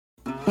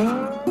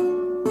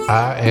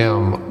I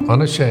am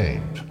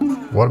unashamed.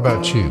 What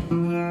about you?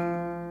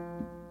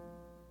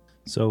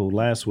 So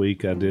last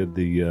week I did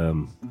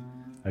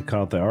I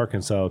called the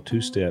Arkansas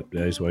two-step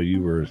days while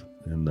you were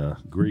in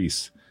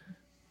Greece.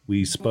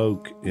 We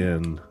spoke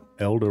in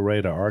El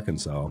Dorado,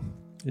 Arkansas.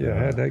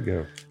 Yeah, how'd that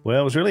go?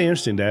 Well, it was really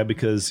interesting, Dad,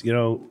 because,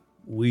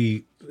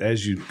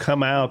 as you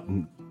come out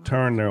and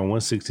turn there on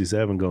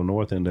 167, go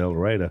north into El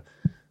Dorado,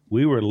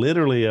 we were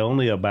literally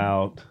only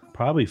about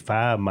probably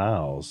 5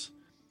 miles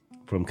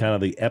from kind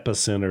of the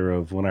epicenter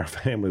of when our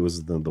family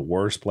was the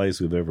worst place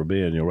we've ever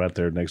been, right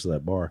there next to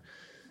that bar.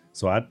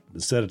 So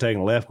instead of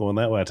taking a left going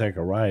that way, I take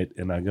a right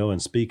and I go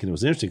and speak. And it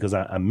was interesting because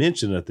I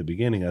mentioned at the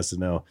beginning, I said,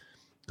 no,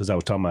 because I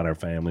was talking about our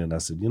family. And I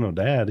said,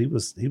 Dad, he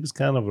was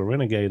kind of a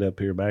renegade up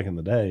here back in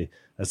the day.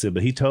 I said,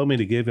 but he told me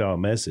to give y'all a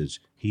message.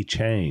 He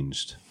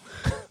changed.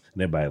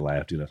 And everybody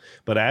laughed,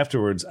 But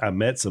afterwards, I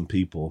met some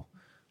people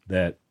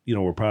that,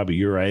 were probably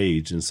your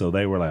age. And so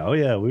they were like, oh,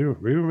 yeah, we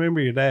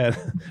remember your dad.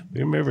 We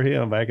remember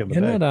him back in the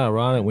day. Isn't that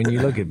ironic? When you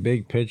look at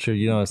big picture,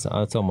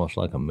 it's almost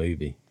like a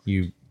movie.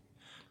 You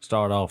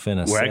start off in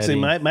a We setting actually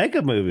might make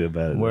a movie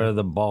about it. where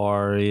the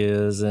bar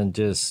is and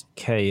just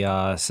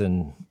chaos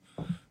and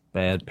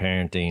bad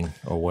parenting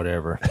or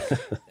whatever,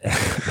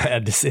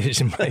 bad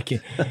decision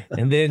making.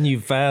 And then you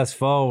fast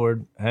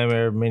forward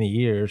however many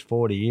years,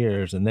 40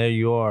 years, and there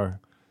you are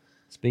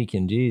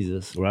speaking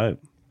Jesus. Right.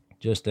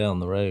 Just down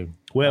the road.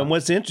 Well, and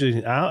what's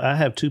interesting, I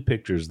have 2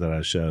 pictures that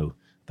I show.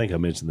 I think I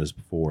mentioned this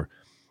before.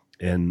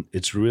 And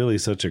it's really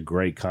such a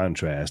great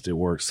contrast. It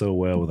works so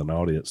well with an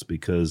audience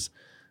because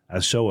I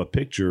show a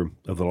picture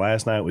of the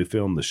last night we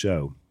filmed the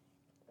show.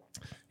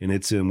 And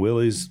it's in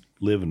Willie's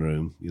living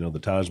room, the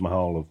Taj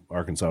Mahal of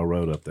Arkansas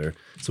Road up there.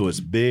 So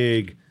it's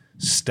big,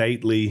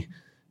 stately.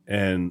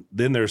 And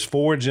then there's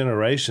 4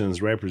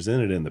 generations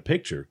represented in the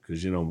picture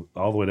because,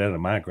 all the way down to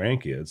my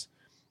grandkids.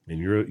 And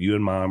you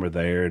and Mom are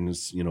there, and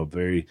it's,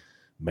 very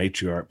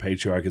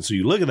patriarch. And so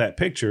you look at that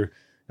picture,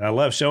 and I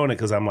love showing it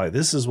because I'm like,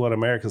 this is what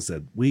America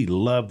said. We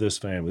love this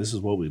family. This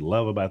is what we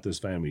love about this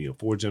family.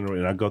 4 generations.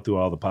 And I go through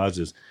all the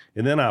positives.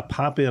 And then I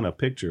pop in a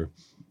picture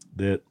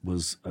that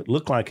it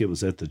looked like it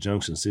was at the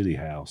Junction City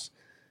house.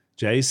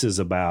 Jace is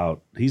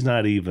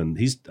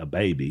he's a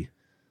baby.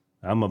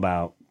 I'm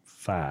about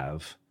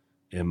 5.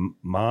 And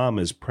Mom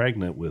is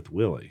pregnant with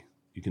Willie.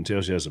 You can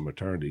tell she has a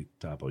maternity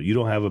type of. You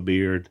don't have a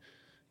beard,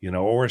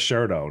 or a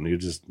shirt on. You're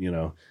just,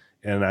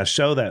 and I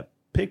show that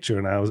picture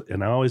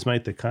and I always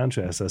make the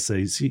contrast. I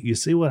say, you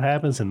see what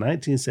happens in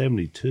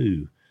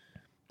 1972?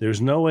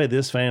 There's no way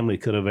this family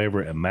could have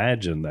ever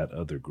imagined that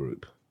other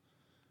group.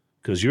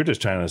 Because you're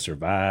just trying to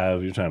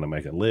survive. You're trying to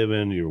make a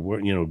living.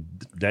 You're,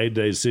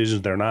 day-to-day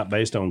decisions, they're not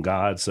based on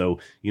God. So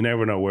you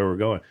never know where we're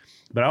going.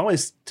 But I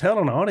always tell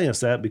an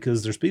audience that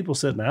because there's people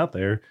sitting out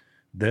there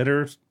that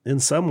are in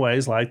some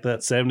ways like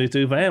that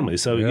 72 family.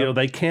 So, Yep.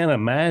 They can't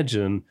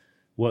imagine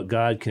what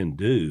God can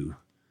do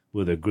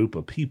with a group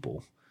of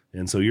people.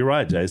 And so you're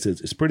right, Jace.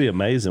 It's pretty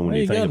amazing when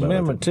you think about it.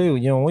 Remember, too,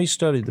 when we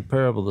studied the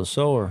parable of the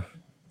sower,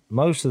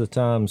 most of the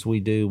times we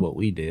do what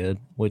we did,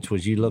 which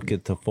was you look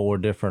at the 4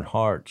 different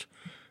hearts.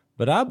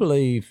 But I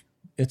believe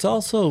it's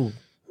also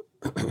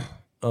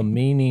a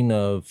meaning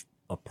of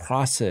a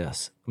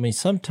process. I mean,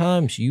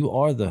 sometimes you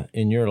are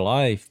in your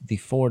life, the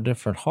 4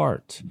 different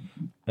hearts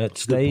at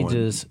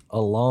stages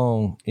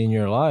along in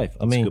your life.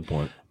 That's a good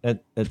point.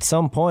 At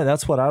some point,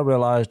 that's what I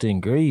realized in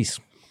Greece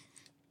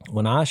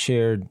when I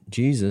shared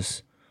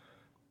Jesus.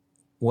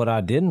 What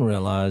I didn't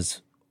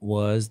realize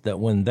was that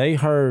when they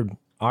heard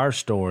our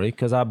story,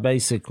 because I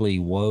basically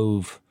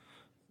wove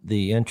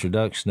the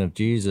introduction of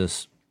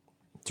Jesus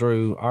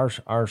through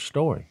our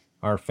story,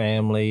 our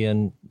family,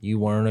 and you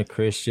weren't a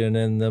Christian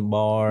in the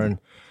bar. And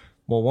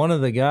one of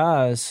the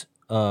guys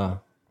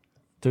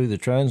through the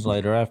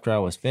translator, after I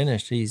was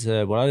finished, he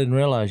said, well, I didn't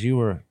realize you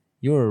were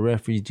a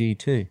refugee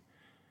too.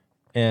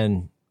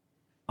 And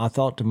I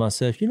thought to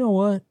myself, you know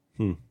what?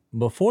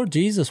 Before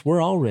Jesus,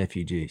 we're all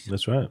refugees.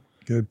 That's right.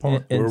 Good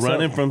point. We're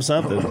running from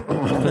something.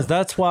 Because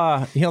that's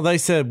why, they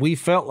said we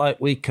felt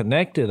like we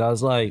connected. I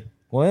was like,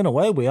 well, in a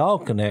way, we all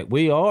connect.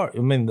 We are. I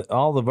mean,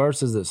 all the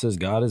verses that says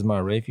God is my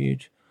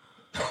refuge.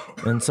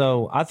 And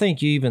so I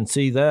think you even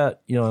see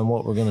that, in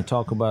what we're going to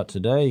talk about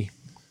today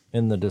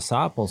in the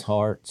disciples'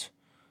 hearts,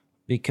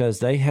 because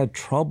they had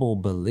trouble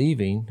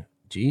believing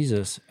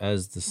Jesus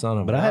as the Son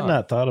of God. But I had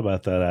not thought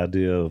about that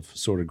idea of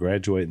sort of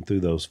graduating through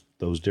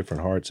those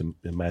different hearts in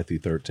Matthew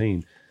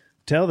 13.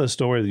 Tell the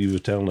story that you were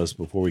telling us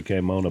before we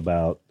came on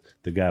about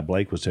the guy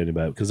Blake was telling you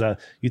about. Because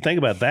you think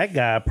about that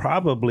guy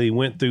probably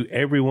went through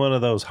every one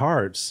of those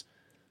hearts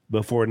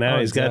before now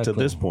he's got to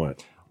this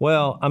point.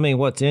 Well, I mean,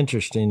 what's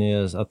interesting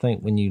is I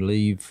think when you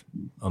leave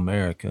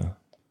America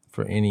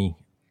for any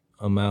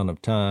amount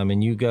of time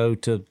and you go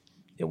to,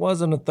 it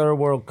wasn't a third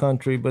world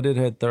country, but it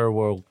had third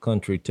world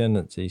country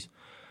tendencies.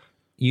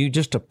 You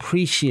just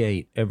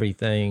appreciate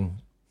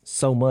everything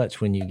so much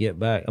when you get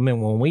back. I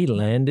mean, when we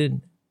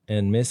landed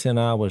and Missy and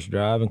I was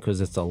driving, because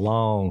it's a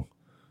long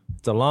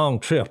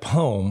trip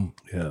home.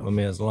 Yeah. I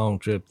mean, it's a long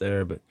trip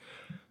there, but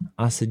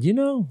I said,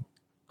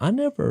 I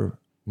never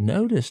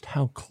noticed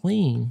how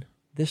clean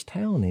this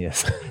town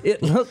is.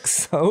 It looks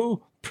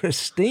so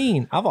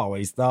pristine. I've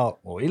always thought,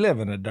 well, we live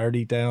in a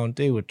dirty town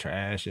too with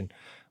trash. And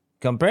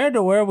compared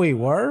to where we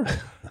were,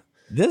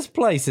 this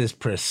place is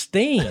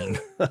pristine.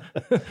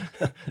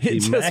 It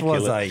just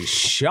was a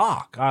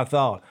shock. I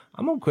thought,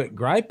 I'm going to quit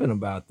griping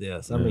about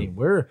this. I mean,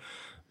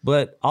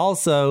 but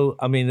also,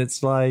 I mean,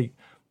 it's like,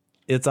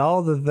 it's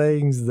all the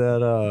things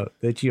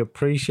that you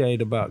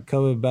appreciate about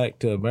coming back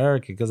to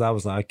America. Because I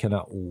was like, I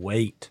cannot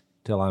wait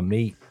till I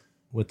meet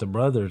with the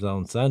brothers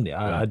on Sunday.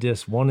 I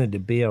just wanted to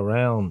be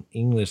around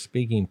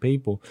English-speaking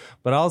people.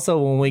 But also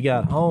when we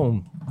got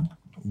home,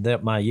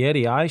 that my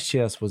Yeti ice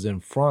chest was in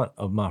front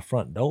of my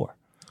front door.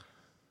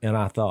 And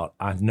I thought,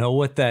 I know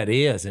what that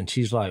is. And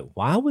she's like,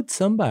 why would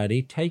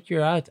somebody take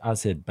your ice? I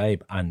said,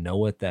 babe, I know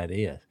what that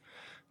is.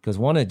 Because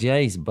one of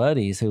Jay's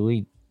buddies who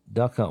we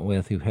duck hunt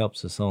with, who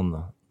helps us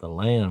on the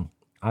land,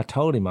 I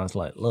told him, I was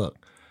like, look,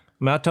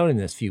 I mean, I told him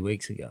this a few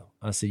weeks ago.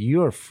 I said,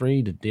 you are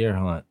free to deer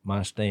hunt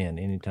my stand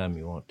anytime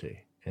you want to.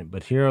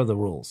 But here are the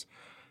rules.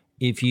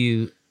 If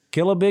you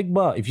kill a big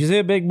buck, if you see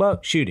a big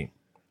buck, shoot him.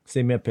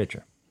 Send me a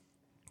picture.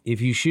 If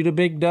you shoot a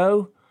big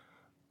doe,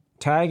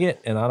 tag it,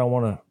 and I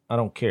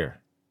don't care.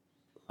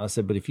 I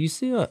said, but if you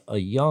see a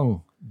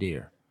young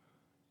deer,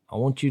 I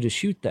want you to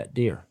shoot that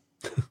deer.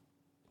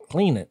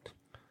 Clean it.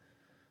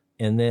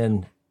 And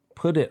then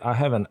put it,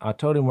 I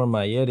told him where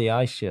my Yeti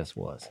ice chest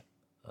was.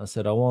 I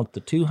said, I want the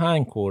 2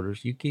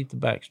 hindquarters. You keep the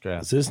back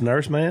strap. Is this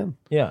Nurse Man?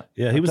 Yeah.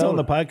 Yeah, he was on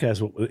the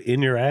podcast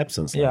in your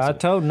absence. Yeah, I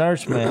told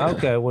Nurse Man.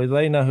 Okay, well,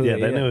 they know who he is.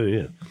 Yeah, they know who he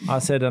is. I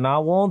said, and I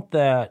want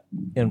that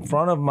in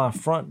front of my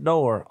front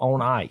door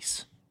on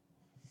ice.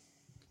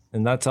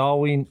 And that's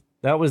all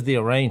that was the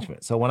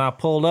arrangement. So when I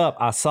pulled up,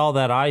 I saw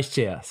that ice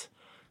chest.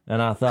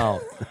 And I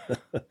thought,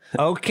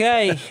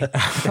 okay.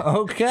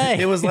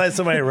 It was like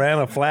somebody ran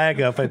a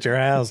flag up at your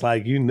house,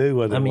 like you knew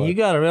what it was. I mean, you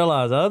got to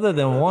realize, other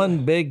than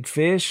one big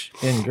fish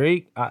in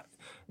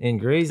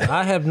Greece,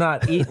 I have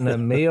not eaten a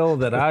meal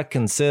that I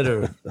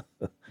consider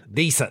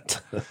decent.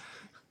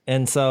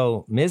 And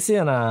so Missy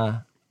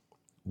and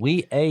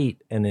we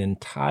ate an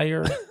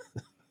entire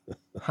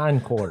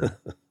hindquarter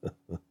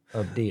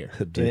of deer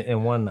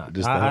in one night.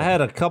 I had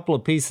a couple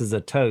of pieces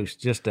of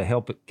toast just to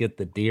help it get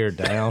the deer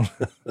down.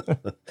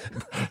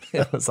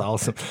 It was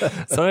awesome.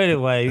 So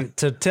anyway,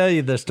 to tell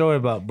you the story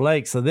about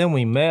Blake, so then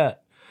we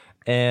met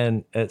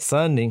and at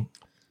Sunday,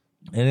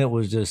 and it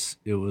was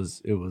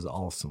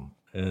awesome.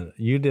 And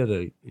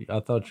I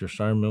thought your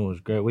sermon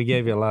was great. We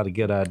gave you a lot of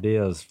good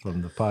ideas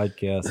from the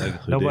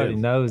podcast. Nobody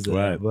knows that,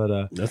 right.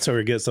 But that's where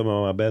we get some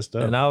of my best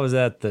stuff. And I was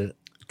at the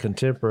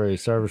contemporary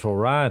service. Well,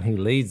 Ryan, who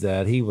leads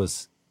that, he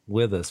was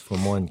with us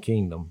from One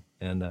Kingdom.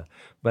 And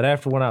but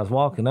after when I was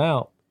walking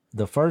out,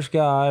 the first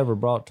guy I ever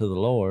brought to the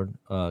Lord,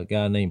 a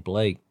guy named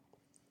Blake,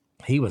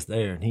 he was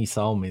there and he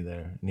saw me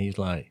there and he's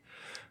like,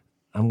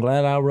 I'm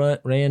glad I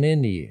ran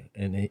into you.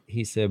 And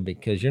he said,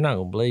 because you're not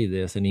going to believe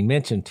this. And he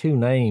mentioned 2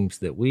 names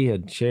that we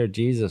had shared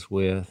Jesus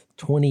with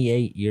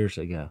 28 years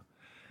ago.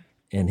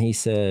 And he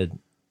said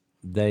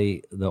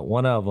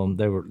one of them,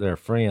 they're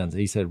friends.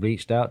 He said,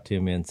 reached out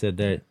to me and said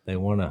they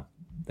want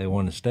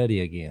to study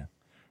again.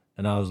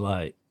 And I was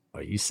like,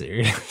 are you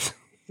serious?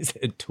 He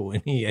said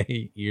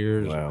 28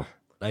 years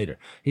later.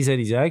 He said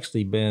he's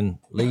actually been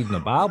leading a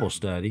Bible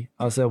study.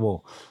 I said,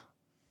 well,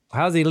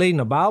 how's he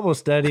leading a Bible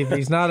study if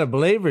he's not a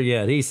believer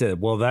yet? He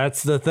said, well,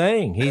 that's the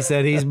thing. He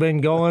said he's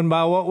been going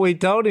by what we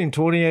told him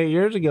 28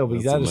 years ago. But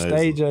he's at a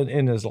stage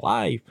in his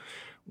life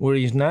where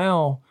he's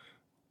now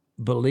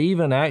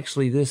believing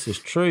actually this is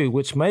true,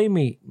 which made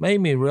me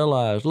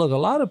realize, look, a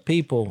lot of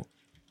people,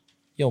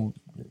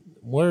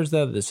 where's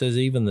that says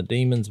even the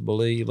demons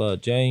believe,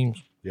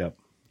 James? Yep.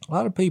 A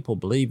lot of people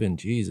believe in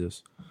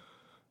Jesus,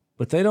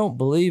 but they don't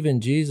believe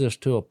in Jesus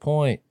to a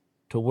point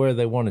to where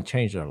they want to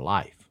change their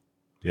life.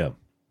 Yep.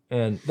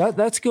 And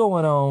that's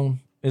going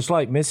on. It's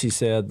like Missy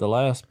said, the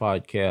last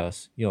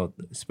podcast,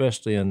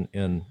 especially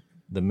in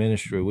the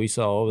ministry we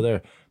saw over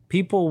there,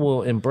 people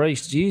will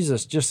embrace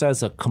Jesus just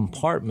as a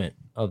compartment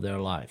of their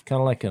life,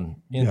 kind of like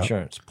an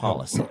insurance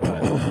policy.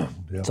 Right?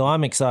 So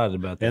I'm excited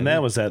about that. And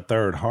that was that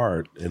third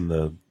heart in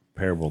the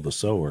parable of the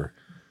sower,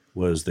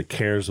 was the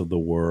cares of the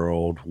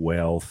world,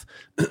 wealth.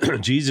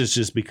 Jesus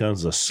just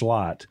becomes a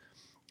slot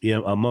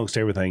amongst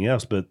everything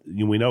else. But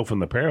we know from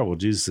the parable,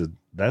 Jesus said,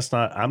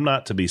 I'm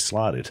not to be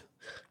slotted.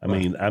 I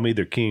mean, I'm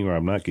either king or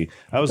I'm not king.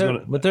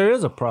 But there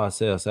is a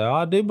process.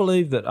 I do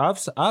believe that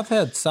I've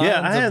had signs.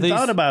 Yeah, I hadn't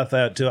thought about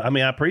that too. I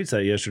mean, I preached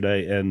that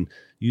yesterday, and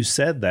you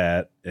said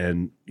that,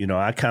 and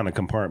I kind of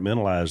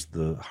compartmentalized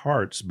the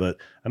hearts, but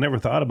I never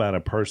thought about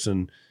a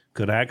person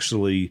could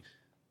actually.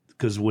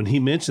 Because when he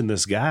mentioned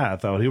this guy, I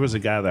thought he was a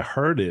guy that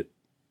heard it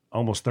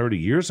almost 30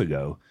 years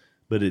ago,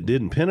 but it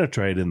didn't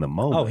penetrate in the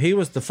moment. Oh, he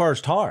was the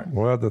first heart.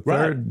 Well, the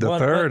third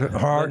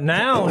heart. But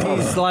now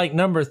he's like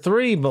number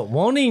 3, but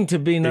wanting to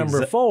be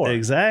number 4.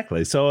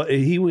 Exactly. So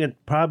he went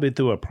probably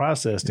through a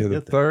process to get there.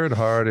 The third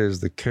heart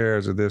is the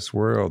cares of this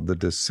world, the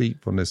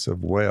deceitfulness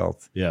of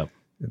wealth. Yeah.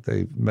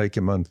 They make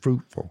him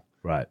unfruitful.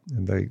 Right.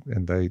 And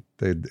they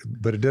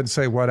but it doesn't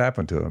say what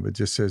happened to him. It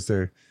just says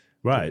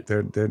Right.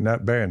 They're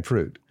not bearing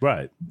fruit.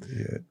 Right.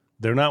 Yeah.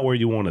 They're not where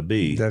you want to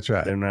be. That's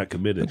right. They're not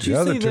committed But to you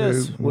The other see two,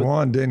 this with-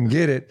 one didn't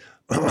get it.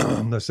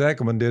 The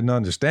second one didn't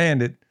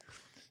understand it,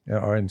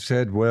 and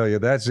said, "Well, yeah,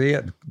 that's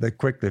it." They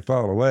quickly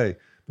fall away.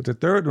 But the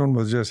third one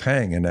was just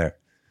hanging there.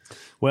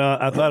 Well,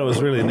 I thought it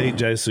was really neat,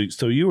 Jay.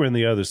 So you were in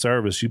the other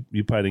service.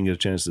 You probably didn't get a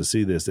chance to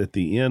see this. At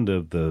the end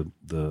of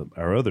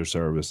our other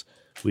service,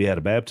 we had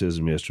a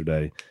baptism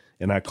yesterday,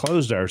 and I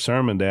closed our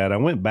sermon, Dad. I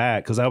went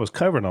back because I was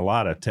covering a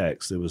lot of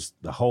text. It was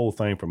the whole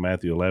thing from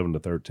Matthew 11 to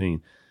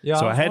 13. Yeah,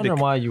 so I was wondering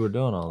why you were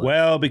doing all that.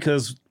 Well,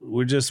 because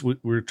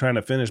we're trying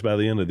to finish by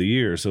the end of the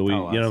year, so you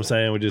know what I'm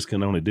saying. We just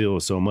can only deal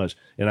with so much.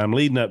 And I'm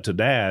leading up to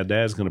Dad.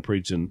 Dad's going to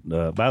preach in.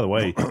 By the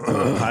way, for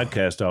the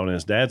podcast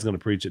audience, Dad's going to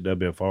preach at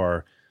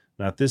WFR.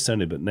 Not this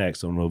Sunday, but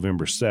next on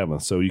November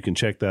 7th. So you can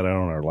check that out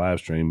on our live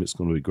stream. It's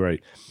going to be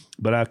great.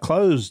 But I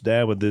closed,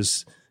 Dad, with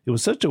this. It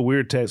was such a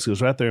weird text. It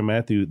was right there in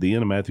Matthew, the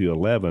end of Matthew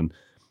 11,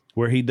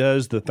 where he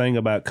does the thing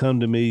about, "Come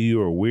to me, you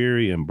are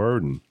weary and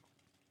burdened,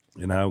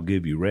 and I will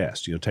give you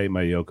rest. Take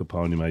my yoke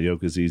upon you. My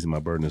yoke is easy, my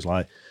burden is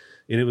light."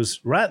 And it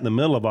was right in the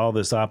middle of all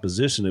this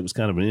opposition. It was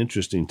kind of an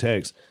interesting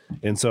text.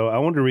 And so I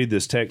wanted to read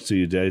this text to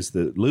you, Jace,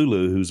 that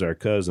Lulu, who's our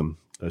cousin,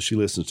 she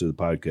listens to the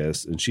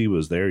podcast, and she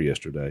was there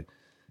yesterday.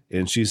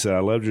 And she said,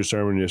 "I loved your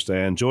sermon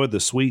yesterday. I enjoyed the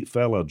sweet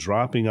fellow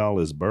dropping all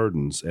his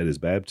burdens at his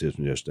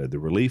baptism yesterday. The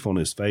relief on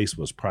his face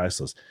was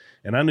priceless."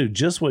 And I knew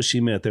just what she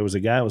meant. There was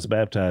a guy who was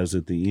baptized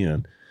at the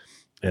end,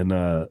 and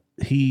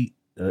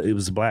it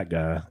was a black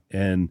guy.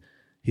 And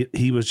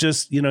he was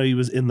just, he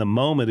was in the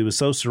moment. He was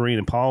so serene.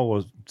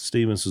 And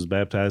Stevens was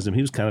baptized him.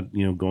 He was kind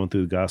of, going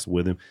through the gospel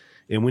with him.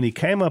 And when he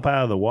came up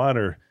out of the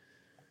water,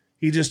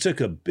 he just took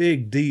a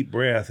big, deep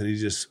breath, and he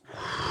just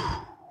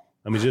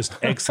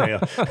exhale.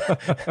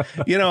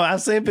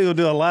 I've seen people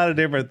do a lot of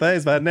different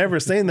things, but I've never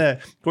seen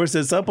that. Of course,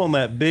 it's up on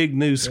that big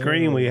new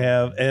screen we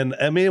have. And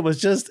it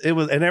was,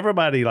 and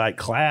everybody like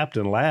clapped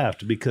and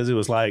laughed because it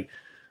was like,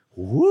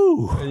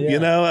 woo, Yeah.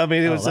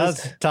 it was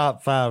that's just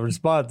top 5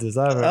 responses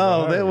I've ever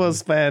Oh, heard. that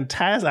was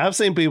fantastic. I've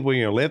seen people,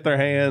 lift their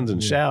hands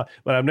and shout,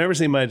 but I've never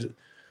seen much.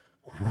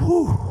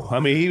 Whoo!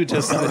 He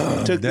just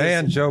took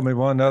Dan this. showed me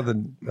one other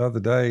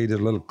day. He did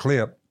a little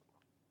clip.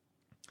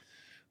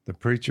 The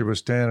preacher was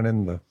standing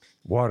in the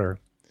water,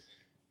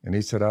 and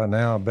he said, "I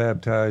now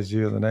baptize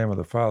you in the name of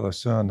the Father,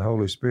 Son, and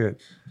Holy Spirit."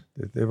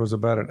 There was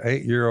about an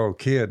 8-year-old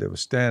kid that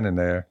was standing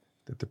there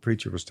that the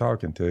preacher was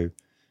talking to.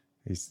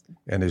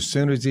 And as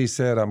soon as he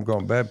said, "I'm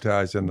going to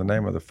baptize you in the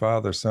name of the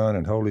Father, Son,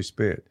 and Holy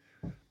Spirit,"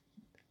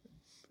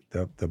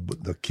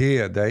 the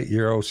kid, the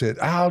 8-year-old, said,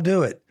 "I'll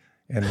do it."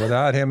 And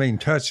without him even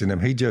touching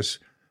him, he just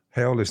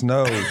held his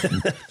nose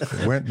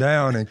and went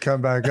down and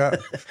come back up.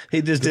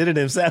 He just did it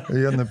himself.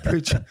 And the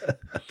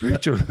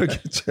preacher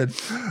looked and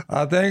said,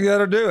 "I think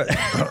that'll do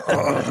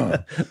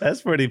it."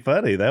 That's pretty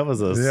funny. That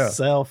was a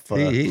self.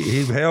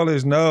 He held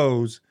his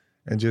nose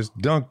and just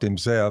dunked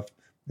himself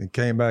and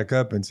came back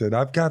up and said,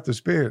 "I've got the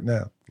Spirit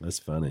now." That's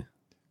funny.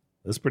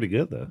 That's pretty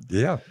good, though.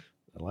 Yeah.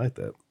 I like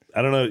that.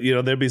 I don't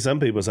know. There'd be some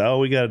people say, "Oh,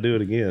 we got to do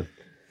it again,"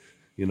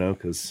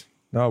 because.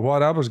 Now,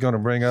 what I was going to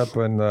bring up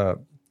when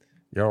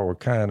y'all were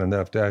kind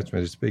enough to ask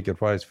me to speak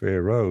at Whites Ferry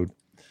Road,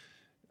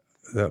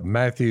 that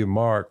Matthew,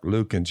 Mark,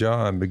 Luke, and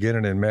John,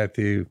 beginning in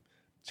Matthew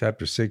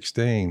chapter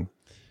 16,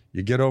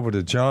 you get over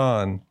to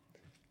John,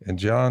 and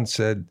John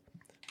said,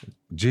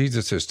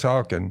 Jesus is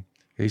talking.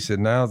 He said,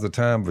 "Now's the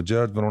time for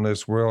judgment on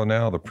this world.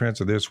 Now the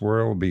prince of this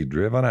world will be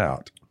driven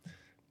out."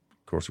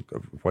 Of course,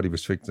 what he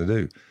was fixing to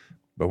do.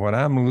 "But when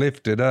I'm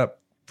lifted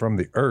up from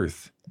the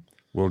earth,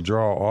 will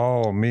draw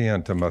all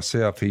men to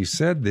myself." He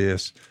said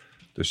this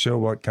to show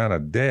what kind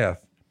of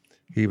death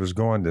he was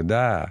going to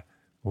die.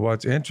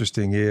 What's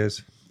interesting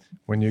is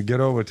when you get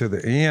over to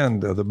the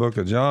end of the book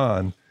of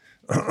John,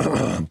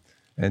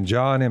 and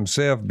John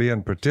himself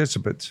being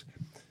participants,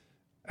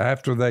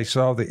 after they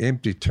saw the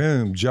empty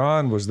tomb,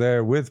 John was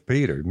there with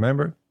Peter,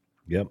 remember?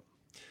 Yep.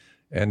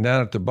 And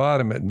down at the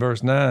bottom at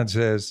verse 9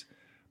 says,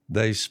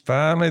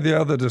 finally the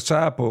other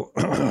disciple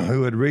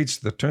who had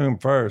reached the tomb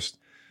first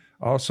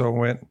also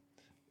went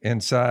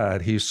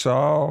inside. He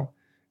saw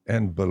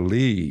and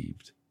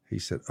believed. He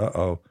said,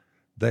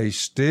 they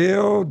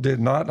still did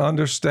not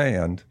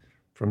understand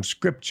from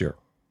Scripture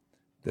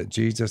that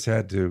Jesus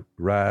had to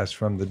rise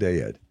from the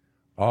dead.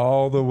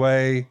 All the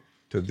way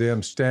to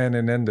them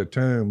standing in the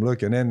tomb,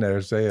 looking in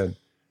there, saying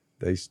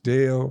they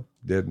still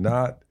did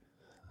not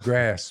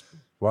grasp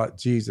what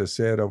Jesus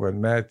said over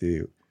in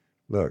Matthew.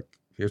 Look,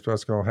 here's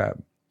what's going to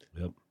happen.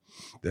 Yep.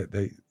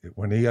 That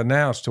when he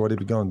announced what he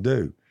was going to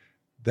do,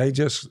 they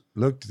just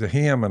looked to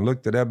him and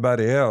looked at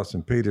everybody else,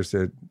 and Peter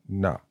said,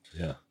 "No."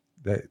 Yeah.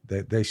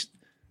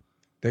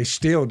 They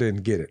still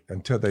didn't get it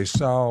until they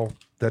saw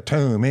the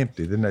tomb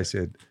empty. Then they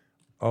said,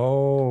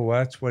 "Oh,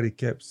 that's what he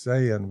kept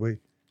saying."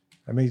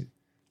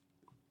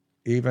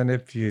 Even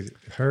if you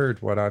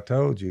heard what I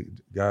told you,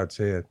 God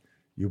said,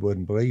 you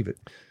wouldn't believe it.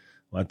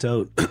 Well,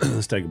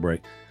 let's take a break.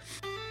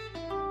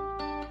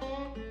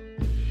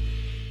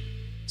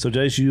 So,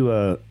 Jace,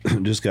 you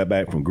just got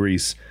back from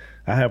Greece.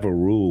 I have a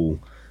rule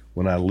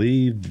when I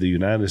leave the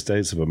United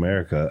States of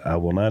America, I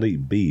will not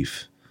eat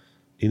beef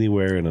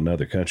anywhere in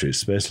another country,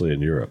 especially in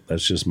Europe.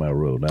 That's just my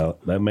rule. Now,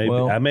 I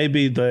may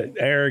be the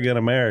arrogant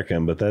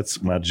American, but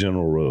that's my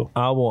general rule.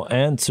 I will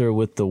answer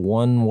with the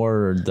one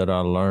word that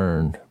I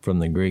learned from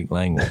the Greek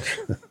language.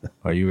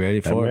 Are you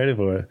ready for it? I'm ready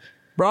for it.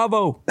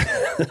 Bravo.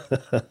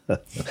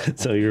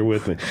 So you're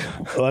with me.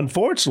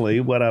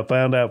 Unfortunately, what I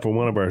found out from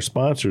one of our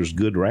sponsors,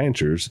 Good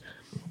Ranchers,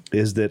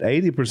 is that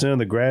 80% of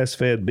the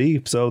grass-fed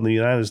beef sold in the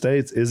United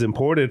States is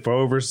imported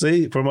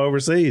from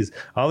overseas.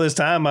 All this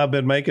time, I've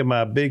been making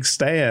my big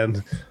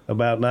stand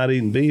about not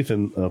eating beef,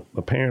 and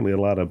apparently a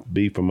lot of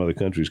beef from other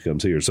countries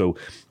comes here. So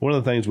one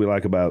of the things we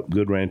like about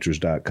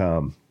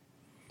GoodRanchers.com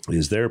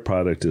is their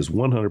product is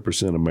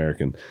 100%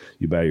 American.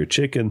 You buy your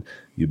chicken,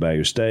 you buy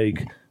your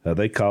steak.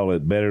 They call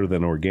it better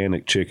than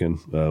organic chicken,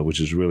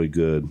 which is really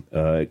good.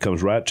 It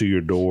comes right to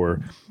your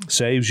door,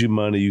 saves you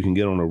money. You can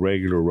get on a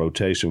regular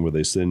rotation where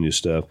they send you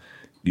stuff.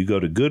 You go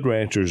to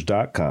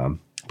goodranchers.com,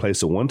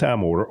 place a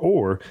one-time order,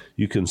 or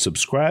you can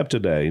subscribe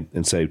today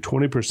and save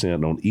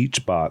 20% on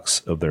each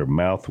box of their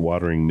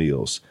mouth-watering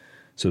meals.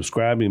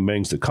 Subscribing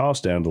brings the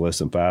cost down to less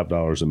than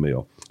 $5 a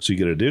meal. So you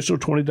get an additional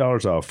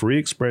 $20 off free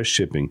express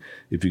shipping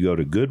if you go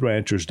to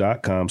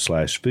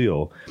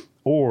goodranchers.com/Phil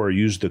or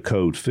use the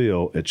code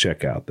Phil at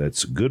checkout.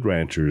 That's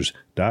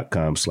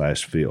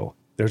goodranchers.com/Phil.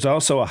 There's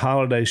also a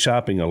holiday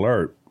shopping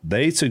alert.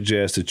 They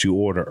suggest that you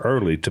order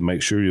early to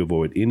make sure you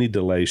avoid any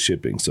delay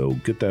shipping. So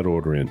get that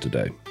order in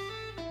today.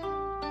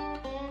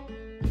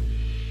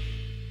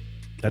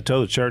 I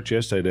told the church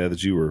yesterday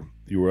that you were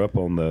up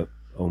on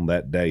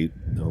that date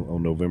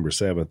on November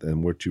 7th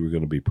and what you were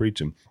going to be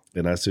preaching.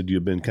 And I said,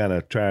 you've been kind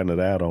of trying it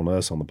out on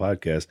us on the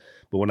podcast.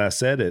 But when I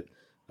said it,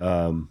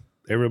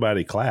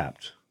 everybody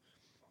clapped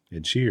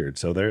and cheered.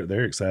 So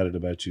they're excited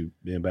about you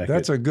being back.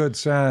 That's a good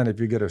sign if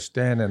you get a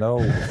standing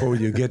O before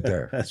you get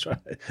there. That's right.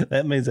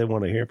 That means they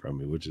want to hear from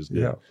you, which is good.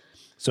 Yeah.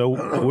 So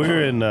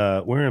we're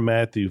in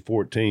Matthew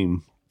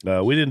 14.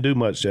 We didn't do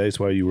much, Jace,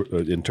 while you were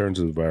in terms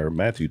of our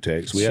Matthew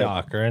text.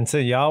 Shocker. And so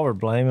y'all were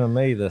blaming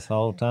me this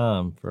whole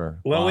time for.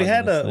 Well,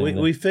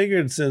 we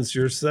figured since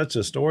you're such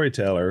a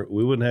storyteller,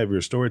 we wouldn't have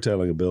your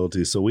storytelling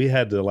ability. So we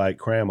had to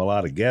cram a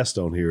lot of guests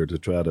on here to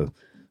try to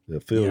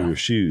fill your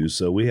shoes.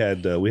 So we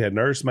had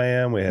Nurse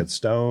Man, we had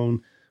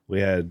Stone, we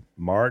had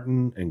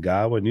Martin and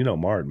Godwin. You know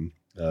Martin,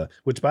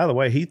 which by the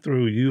way, he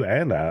threw you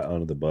and I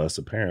under the bus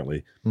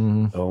apparently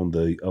on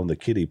the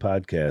Kitty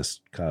podcast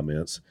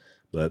comments.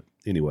 But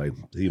anyway,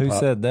 who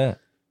said that?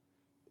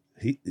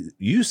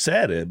 You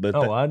said it, but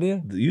I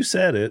did. You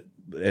said it,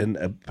 and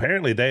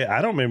apparently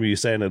I don't remember you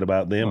saying it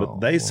about them, but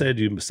they said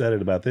you said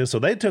it about this. So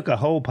they took a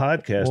whole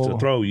podcast to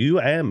throw you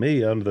and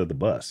me under the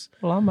bus.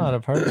 Well, I might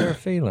have hurt their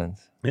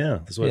feelings. Yeah,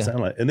 that's what it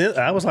sounded like. And then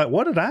I was like,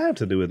 what did I have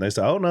to do with it? And they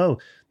said, oh, no.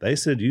 They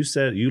said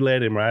you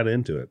led him right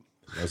into it.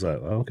 I was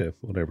like, oh, okay,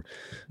 whatever.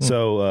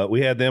 So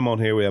we had them on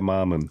here. We had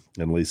Mom and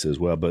Lisa as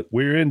well. But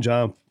we're in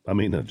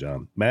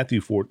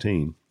Matthew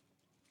 14.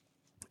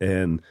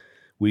 And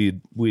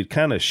we'd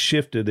kind of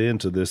shifted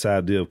into this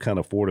idea of kind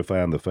of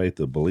fortifying the faith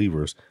of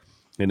believers.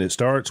 And it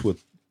starts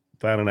with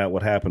finding out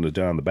what happened to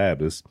John the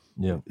Baptist.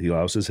 Yeah. He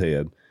lost his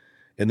head.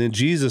 And then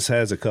Jesus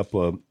has a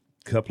couple of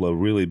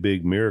really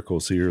big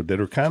miracles here that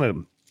are kind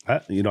of, I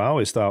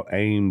always thought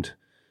aimed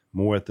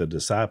more at the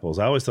disciples.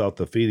 I always thought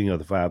the feeding of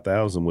the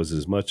 5,000 was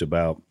as much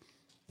about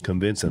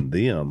convincing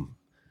them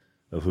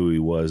of who he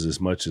was as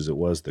much as it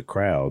was the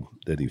crowd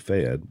that he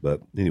fed.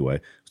 But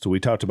anyway, so we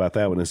talked about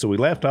that one. And so we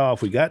left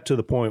off, we got to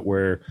the point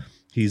where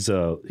he's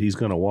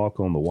going to walk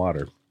on the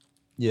water.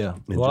 Yeah.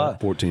 In John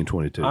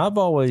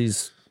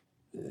 14:22.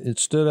 It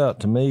stood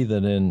out to me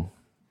that in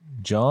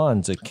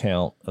John's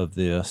account of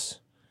this,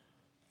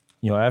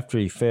 after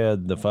he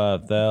fed the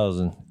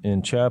 5,000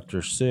 in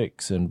chapter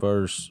 6 and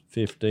verse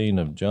 15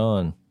 of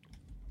John,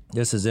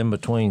 this is in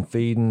between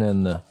feeding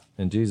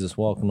and Jesus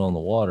walking on the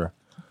water.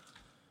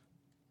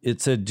 It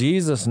said,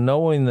 Jesus,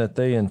 knowing that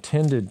they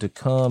intended to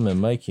come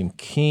and make him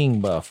king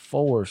by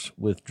force,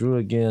 withdrew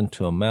again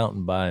to a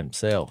mountain by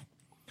himself.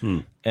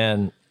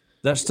 And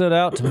that stood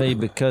out to me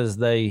because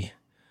they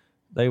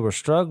were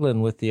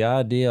struggling with the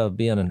idea of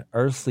being an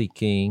earthly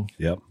king,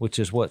 which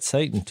is what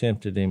Satan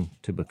tempted him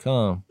to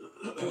become,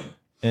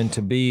 and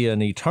to be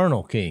an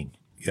eternal king.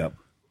 Yep.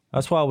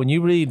 That's why when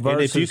you read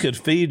verses... And if you could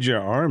feed your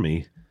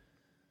army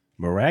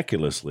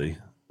miraculously,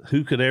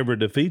 who could ever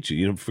defeat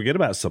you? Forget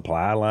about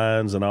supply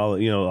lines and all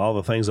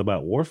the things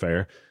about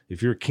warfare.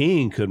 If your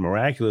king could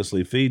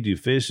miraculously feed you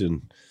fish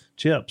and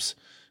chips,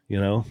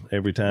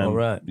 every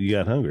time you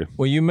got hungry.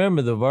 Well, you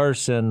remember the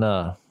verse in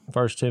 1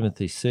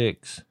 Timothy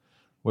 6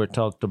 where it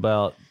talked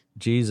about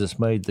Jesus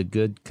made the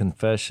good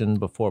confession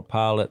before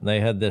Pilate, and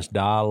they had this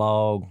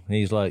dialogue.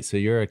 He's like, "So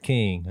you're a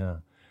king, huh?"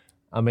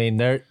 I mean,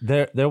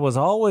 there was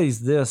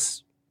always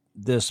this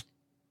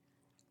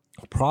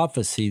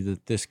prophecy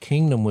that this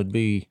kingdom would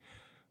be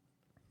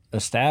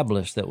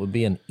established, that would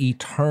be an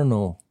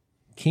eternal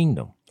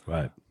kingdom.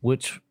 Right.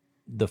 Which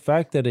the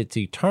fact that it's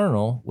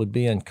eternal would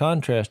be in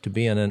contrast to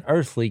being an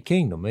earthly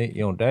kingdom.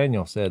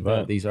 Daniel said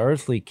that these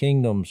earthly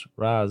kingdoms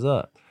rise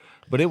up.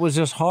 But it was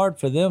just hard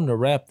for them to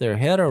wrap their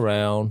head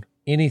around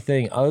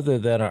anything other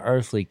than an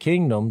earthly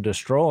kingdom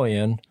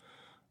destroying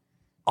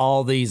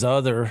all these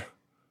other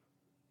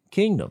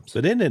kingdoms.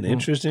 But isn't it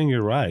interesting?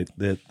 You're right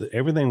that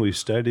everything we've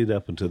studied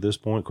up until this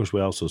point, of course,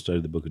 we also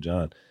studied the book of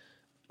John.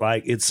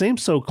 Like, it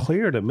seems so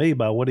clear to me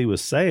by what he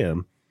was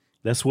saying,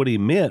 that's what he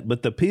meant.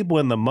 But the people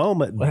in the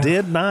moment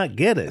did not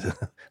get it.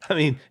 I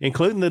mean,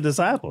 including the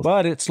disciples.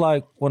 But it's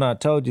like when I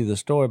told you the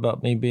story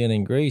about me being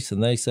in Greece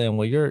and they saying,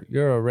 well, you're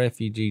a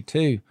refugee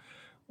too.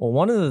 Well,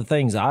 one of the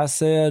things I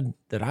said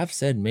that I've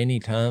said many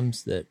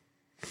times that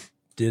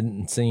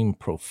didn't seem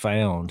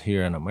profound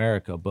here in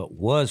America, but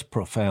was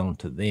profound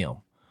to them,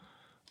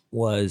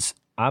 was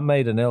I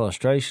made an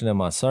illustration in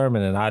my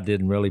sermon, and I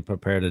didn't really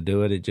prepare to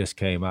do it. It just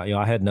came out.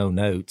 I had no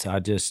notes. I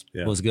just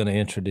was going to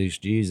introduce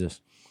Jesus.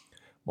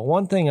 But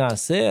one thing I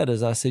said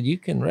is you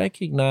can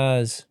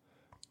recognize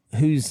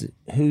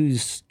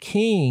who's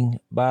king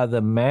by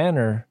the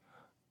manner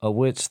of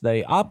which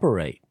they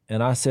operate.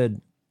 And I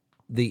said,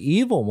 the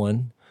evil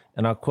one,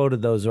 and I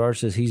quoted those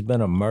verses, he's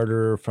been a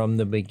murderer from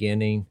the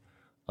beginning.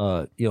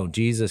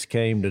 Jesus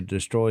came to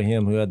destroy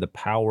him who had the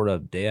power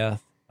of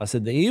death. I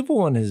said, the evil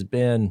one has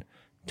been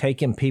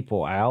taking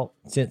people out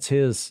since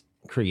his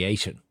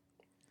creation.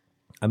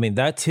 I mean,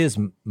 that's his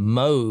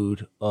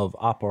mode of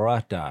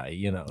operandi.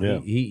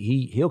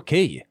 He'll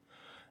kill you.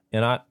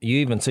 And you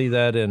even see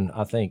that in,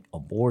 I think,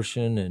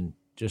 abortion and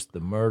just the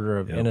murder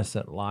of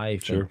innocent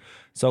life. Sure. And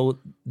so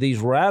these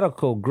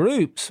radical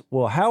groups,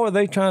 well, how are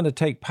they trying to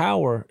take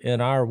power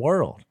in our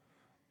world?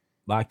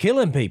 By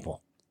killing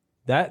people.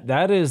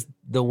 That is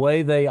the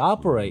way they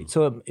operate.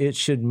 So it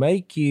should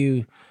make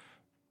you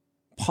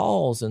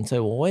pause and say,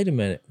 well, wait a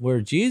minute,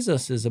 where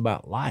Jesus is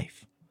about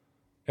life.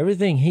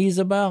 Everything he's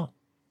about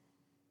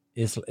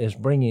is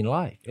bringing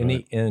life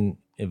and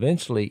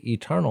eventually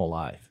eternal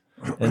life.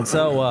 And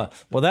so,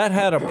 that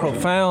had a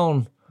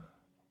profound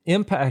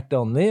impact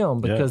on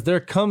them because they're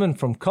coming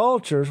from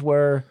cultures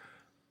where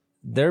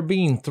they're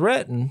being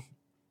threatened,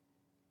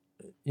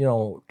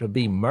 to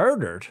be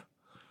murdered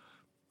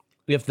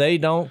if they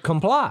don't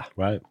comply.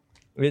 Right.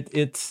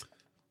 It's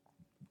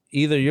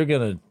either you're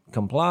going to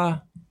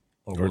comply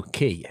or we'll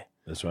kill you.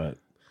 That's right.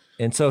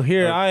 And so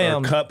here I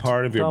am. Or cut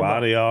part of your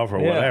body off or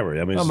whatever.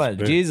 I mean, talking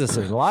about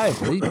Jesus' life.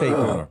 These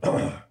people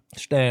are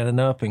standing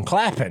up and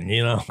clapping,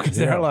 because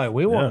they're like,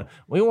 we want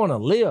to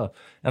live.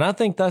 And I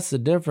think that's the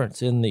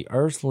difference in the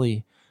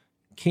earthly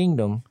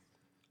kingdom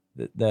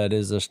that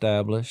is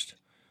established,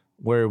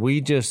 where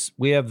we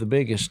have the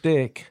biggest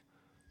stick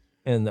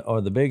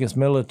or the biggest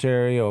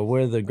military, or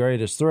we're the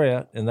greatest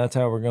threat, and that's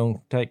how we're going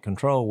to take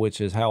control, which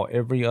is how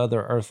every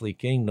other earthly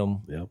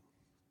kingdom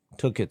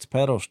took its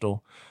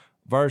pedestal,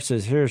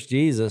 versus here's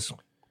Jesus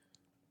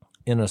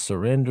in a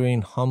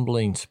surrendering,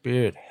 humbling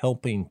spirit,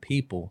 helping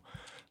people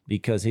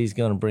because he's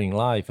going to bring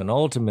life. And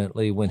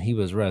ultimately, when he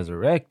was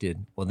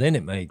resurrected, well, then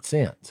it made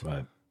sense.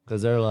 Right.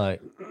 Because they're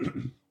like,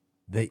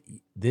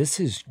 this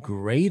is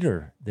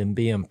greater than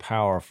being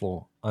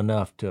powerful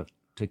enough to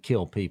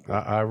kill people.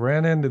 I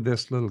ran into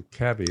this little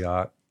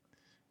caveat.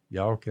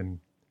 Y'all can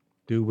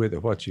do with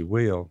it what you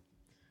will,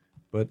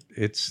 but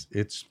it's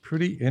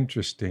pretty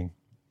interesting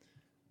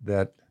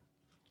that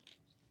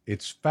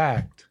it's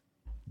fact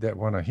that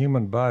when a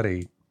human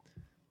body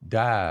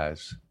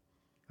dies,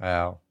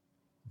 Al,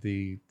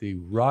 the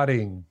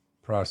rotting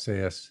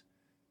process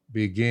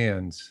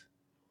begins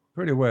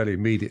pretty well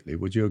immediately.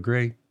 Would you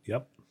agree?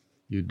 Yep.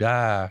 You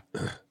die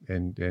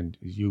and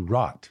you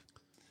rot.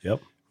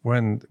 Yep.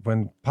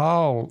 When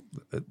Paul,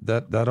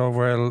 that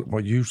over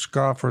well, you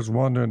scoffers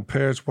wonder and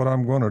perish what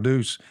I'm going to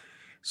do,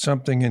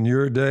 something in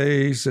your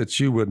days that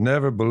you would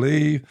never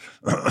believe,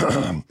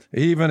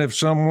 even if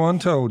someone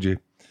told you.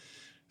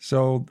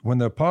 So when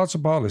the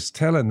Apostle Paul is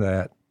telling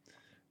that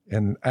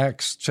in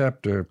Acts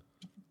chapter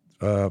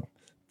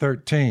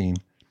 13,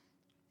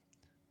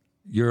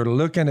 you're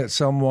looking at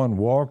someone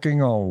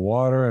walking on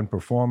water and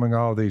performing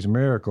all these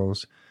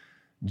miracles.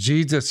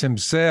 Jesus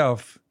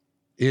himself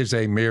is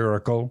a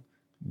miracle.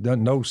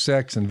 No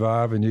sex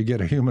involved, and you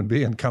get a human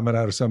being coming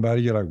out of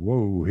somebody, you're like,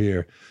 whoa,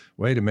 here,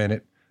 wait a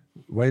minute.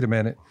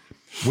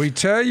 We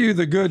tell you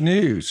the good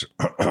news.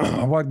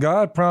 What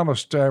God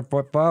promised our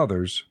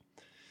fathers,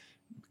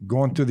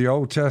 going through the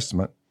Old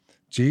Testament,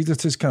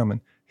 Jesus is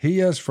coming. He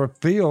has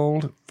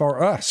fulfilled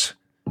for us.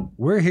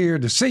 We're here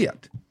to see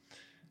it.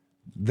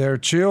 Their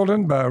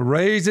children by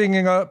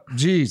raising up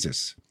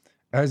Jesus.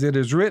 As it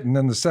is written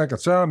in the second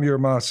Psalm, you're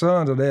my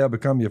son, today I'll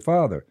become your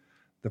father.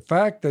 The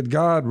fact that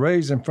God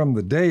raised him from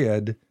the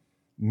dead,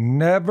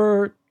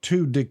 never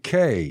to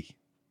decay,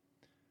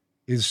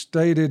 is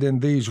stated in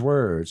these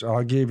words.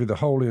 I'll give you the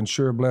holy and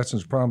sure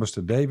blessings promised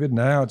to David.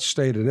 Now it's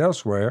stated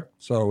elsewhere,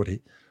 so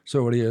it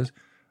is.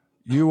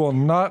 You will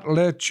not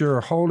let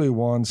your Holy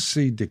One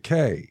see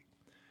decay.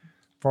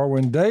 For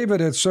when David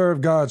had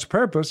served God's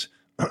purpose,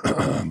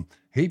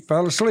 he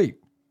fell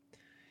asleep.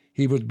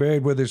 He was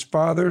buried with his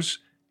fathers.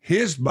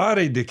 His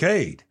body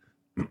decayed.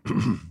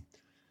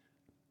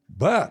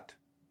 But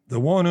the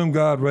one whom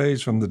God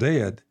raised from the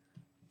dead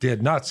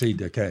did not see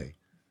decay.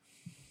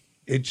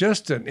 it's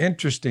just an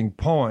interesting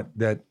point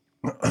that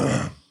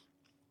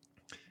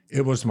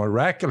it was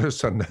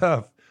miraculous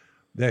enough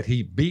that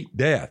he beat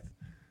death.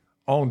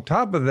 On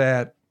top of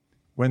that,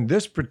 when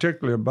this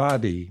particular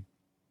body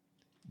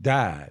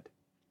died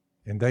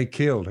and they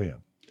killed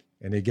him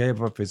and he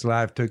gave up his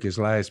life, took his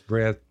last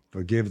breath,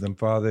 forgive them,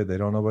 Father, they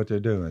don't know what they're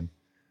doing.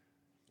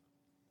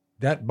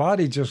 That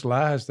body just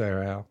lies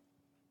there, Al,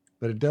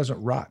 but it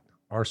doesn't rot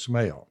or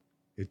smell.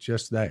 It's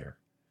just there.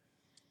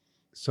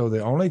 So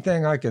the only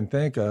thing I can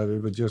think of,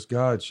 it was just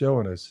God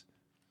showing us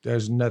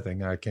there's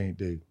nothing I can't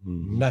do.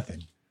 Mm-hmm.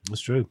 Nothing.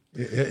 That's true.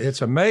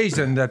 It's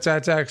amazing that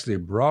that's actually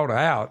brought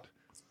out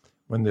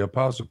when the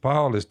Apostle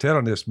Paul is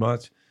telling this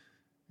much.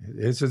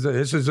 This is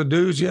a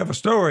doozy of a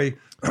story.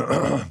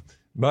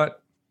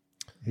 But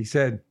he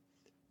said,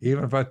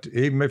 even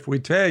if we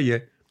tell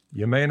you,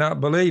 you may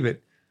not believe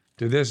it.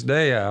 To this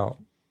day, Al,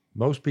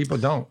 most people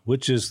don't.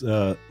 Which is,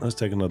 let's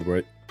take another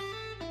break.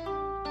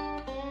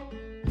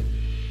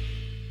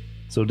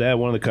 So, Dad,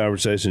 one of the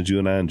conversations you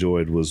and I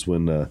enjoyed was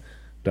when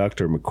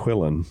Dr.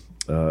 McQuillan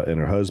and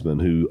her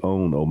husband, who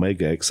own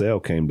Omega XL,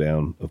 came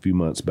down a few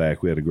months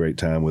back. We had a great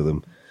time with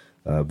them,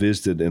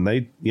 visited, and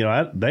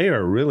they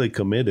are really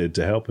committed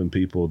to helping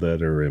people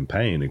that are in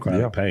pain and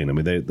chronic pain. I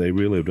mean, they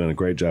really have done a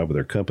great job with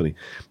their company.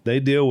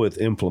 They deal with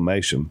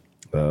inflammation,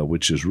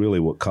 which is really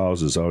what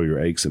causes all your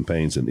aches and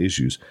pains and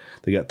issues.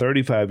 They got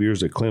 35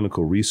 years of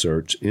clinical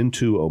research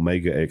into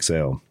Omega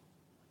XL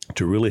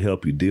to really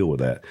help you deal with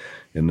that.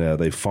 And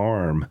they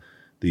farm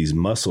these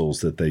mussels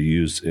that they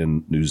use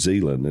in New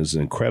Zealand. It's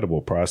an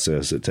incredible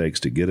process it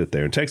takes to get it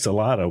there. It takes a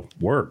lot of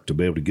work to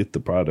be able to get the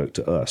product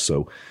to us.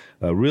 So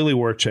really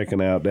worth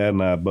checking out. Dad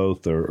and I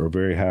both are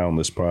very high on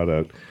this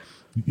product.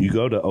 You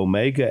go to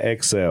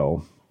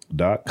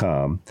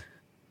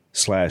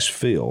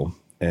omegaxl.com/Phil,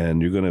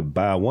 and you're going to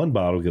buy one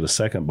bottle, get a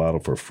second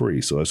bottle for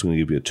free. So that's going to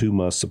give you a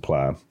 2-month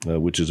supply,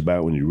 which is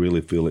about when you really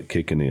feel it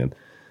kicking in.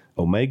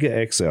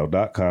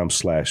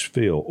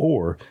 omegaxl.com/Phil,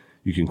 or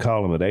you can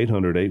call them at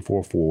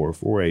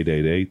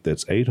 800-844-4888.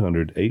 That's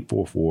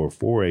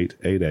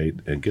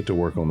 800-844-4888, and get to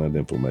work on that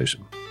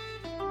inflammation.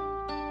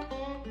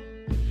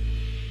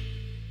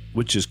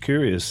 Which is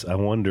curious. I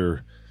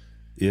wonder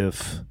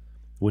if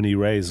when he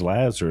raised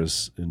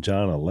Lazarus in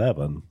John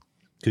 11,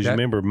 because you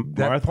remember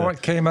that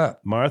point came up.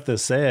 Martha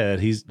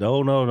said,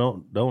 don't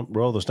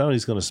roll the stone.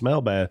 He's going to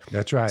smell bad.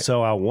 That's right.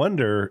 So I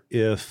wonder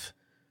if,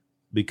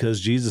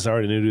 because Jesus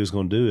already knew what he was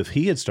going to do, if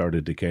he had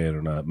started decaying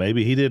or not.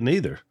 Maybe he didn't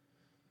either.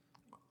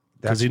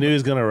 Because he knew he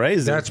was going to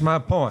raise it. That's my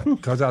point.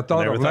 Because I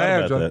thought of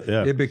Lazarus,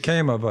 it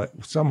became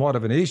somewhat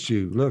of an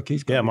issue. Look,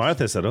 he's going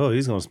Martha said,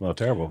 he's going to smell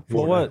terrible.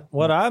 Well,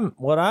 what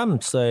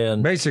I'm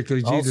saying,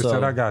 basically, Jesus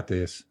said, I got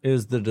this.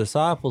 Is the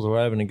disciples were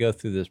having to go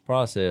through this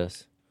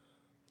process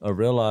of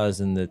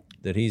realizing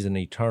that he's an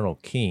eternal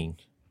king.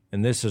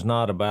 And this is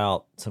not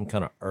about some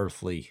kind of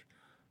earthly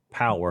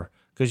power.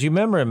 Because you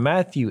remember in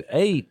Matthew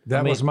 8.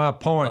 That was my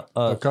point,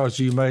 because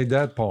you made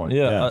that point.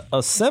 Yeah.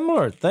 A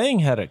similar thing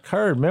had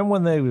occurred. Remember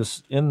when they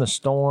was in the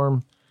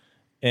storm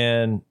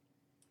and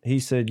he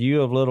said, "You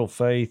have little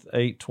faith,"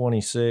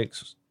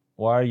 8:26.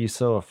 "Why are you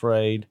so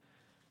afraid?"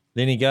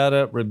 Then he got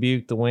up,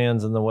 rebuked the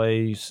winds and the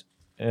waves,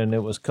 and it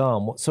was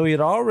calm. So he had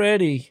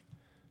already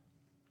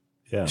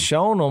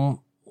shown them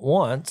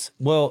once.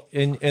 Well,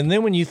 and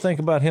then when you think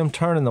about him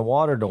turning the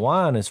water to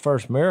wine, his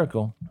first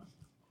miracle,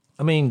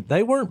 I mean,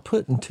 they weren't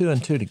putting 2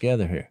 and 2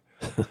 together here.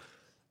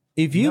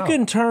 If you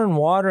can turn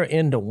water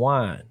into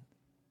wine,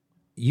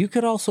 you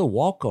could also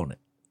walk on it.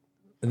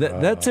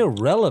 That's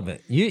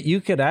irrelevant. You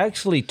could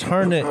actually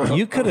turn it.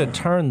 You could have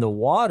turned the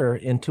water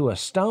into a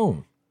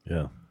stone.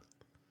 Yeah.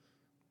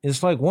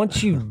 It's like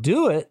once you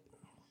do it,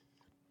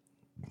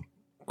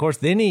 of course,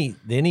 then he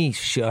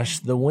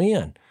shushed the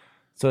wind.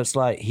 So it's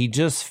like he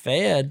just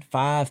fed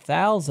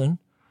 5,000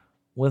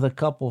 with a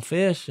couple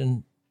fish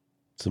and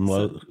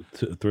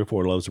 3 or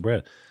 4 loaves of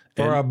bread.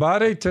 For a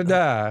body to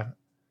die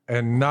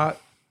and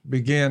not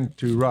begin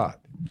to rot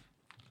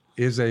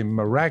is a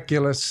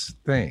miraculous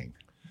thing.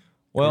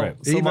 Well,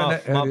 so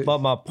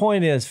my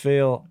point is,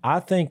 Phil, I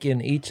think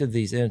in each of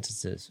these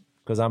instances,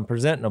 because I'm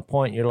presenting a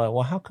point, you're like,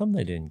 well, how come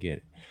they didn't get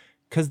it?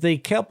 Because they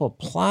kept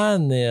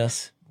applying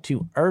this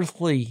to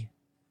earthly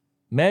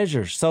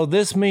measures. So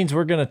this means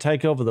we're going to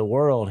take over the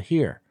world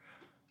here.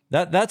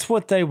 That's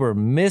what they were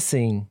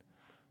missing.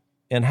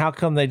 And how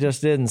come they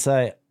just didn't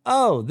say,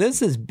 "Oh,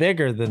 this is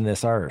bigger than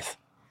this earth"?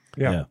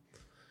 Yeah.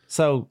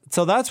 So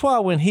that's why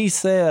when he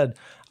said,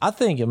 I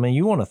mean,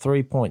 you want a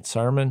 3-point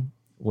sermon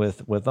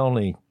with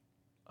only,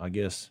 I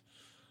guess,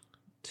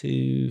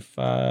 2,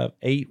 5,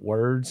 8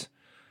 words.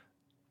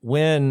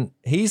 When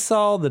he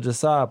saw the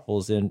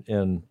disciples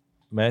in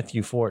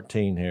Matthew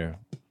 14 here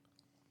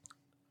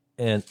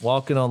and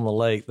walking on the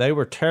lake, they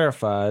were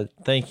terrified,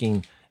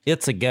 thinking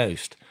it's a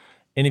ghost.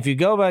 And if you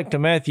go back to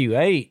Matthew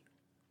 8,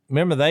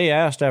 remember, they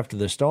asked after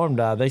the storm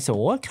died, they said,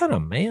 "What kind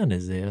of man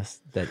is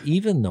this that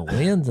even the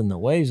winds and the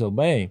waves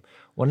obey him?"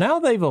 Well, now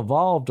they've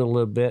evolved a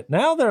little bit.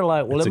 Now they're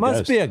like, well, it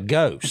must be a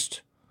ghost.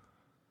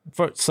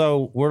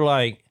 So we're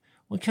like,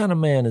 what kind of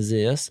man is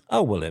this?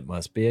 Oh, well, it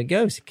must be a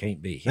ghost. It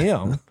can't be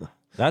him.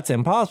 That's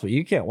impossible.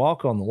 You can't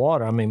walk on the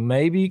water. I mean,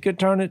 maybe you could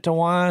turn it to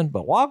wine,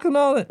 but walking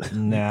on it?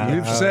 No.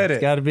 You've said it.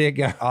 It's got to be a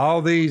ghost.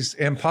 All these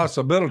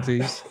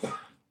impossibilities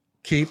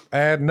keep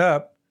adding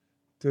up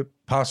to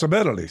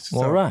possibilities.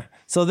 Well, right.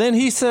 So then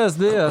he says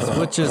this,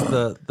 which is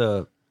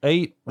the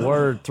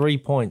 8-word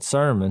 3-point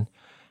sermon.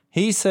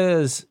 He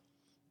says,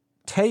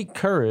 take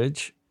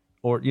courage,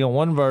 or,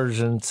 one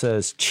version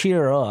says,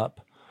 cheer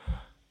up.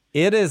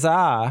 It is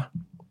I.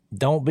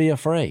 Don't be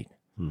afraid.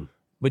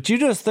 But you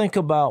just think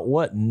about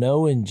what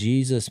knowing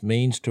Jesus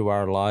means to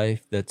our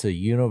life. That's a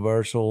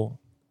universal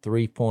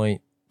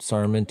 3-point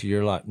sermon to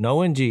your life.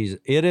 Knowing Jesus,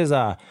 it is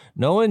I.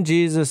 Knowing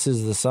Jesus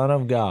is the Son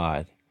of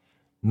God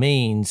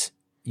means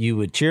you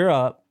would cheer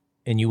up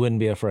and you wouldn't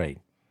be afraid.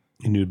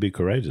 And you'd be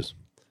courageous.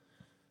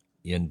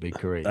 You'd be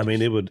courageous. I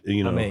mean, it would,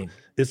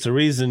 it's the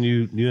reason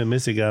you and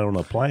Missy got on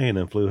a plane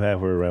and flew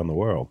halfway around the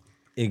world.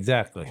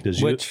 Exactly.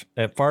 Which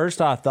at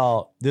first I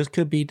thought this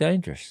could be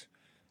dangerous.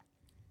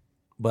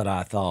 But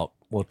I thought,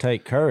 well,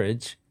 take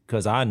courage,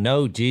 because I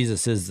know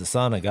Jesus is the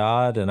Son of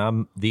God,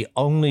 and the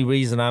only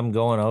reason I'm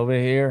going over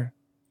here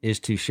is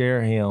to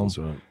share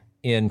him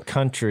in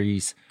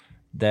countries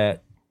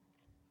that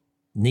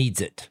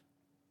needs it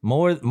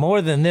more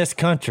than this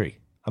country.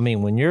 I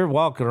mean, when you're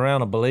walking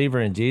around a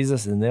believer in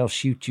Jesus and they'll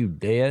shoot you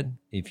dead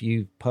if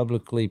you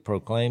publicly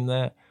proclaim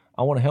that,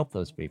 I want to help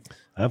those people.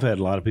 I've had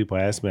a lot of people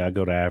ask me, I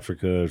go to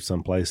Africa or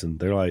someplace, and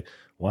they're like,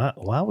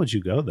 why would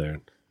you go there?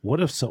 What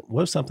if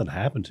something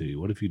happened to you?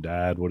 What if you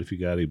died? What if you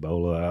got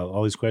Ebola?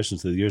 All these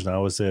questions through the years. And I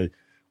always say,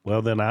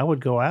 well, then I would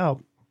go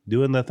out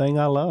doing the thing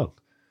I love.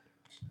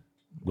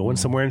 Going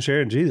somewhere and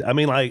sharing Jesus. I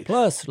mean, like,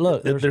 plus,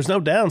 look, there's no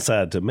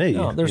downside to me.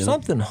 No, there's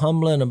something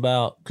humbling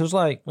about, because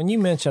like when you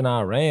mention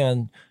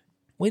Iran,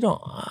 I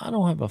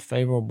don't have a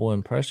favorable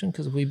impression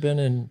because we've been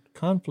in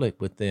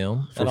conflict with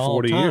them for at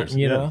 40 all years,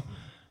 you know.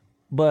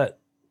 But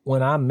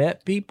when I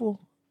met people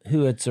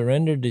who had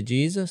surrendered to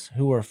Jesus,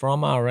 who were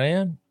from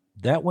Iran,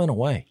 that went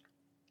away.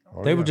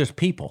 They were just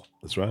people.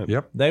 That's right.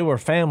 Yep. They were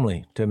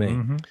family to me.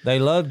 Mm-hmm. They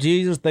loved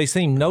Jesus. They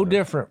seemed no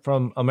different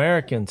from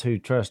Americans who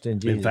trust in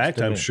Jesus. In fact,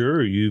 I'm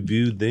sure you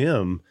viewed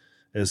them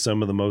as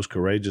some of the most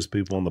courageous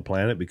people on the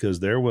planet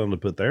because they're willing to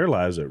put their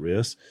lives at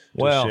risk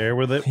to share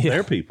with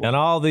their people. And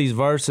all these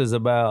verses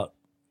about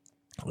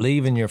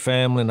leaving your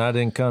family and I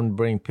didn't come to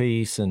bring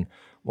peace, and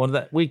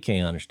we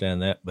can't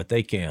understand that, but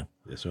they can.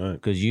 That's right.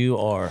 Because you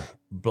are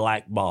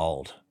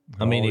blackballed.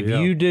 I mean, if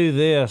you do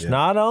this,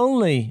 not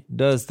only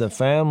does the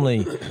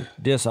family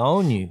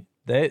disown you,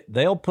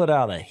 they'll put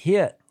out a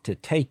hit to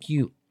take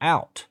you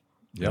out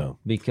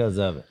because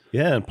of it.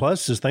 Yeah, and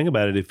plus, just think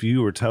about it. If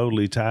you were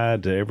totally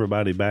tied to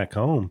everybody back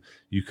home,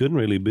 you couldn't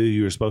really be who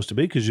you were supposed to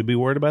be because you'd be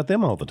worried about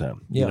them all the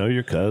time. Yeah. You know,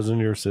 your cousin,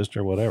 your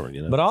sister, whatever.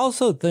 You know. But I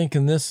also think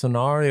in this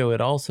scenario,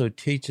 it also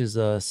teaches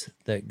us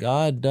that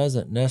God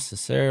doesn't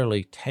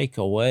necessarily take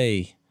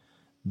away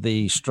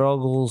the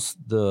struggles,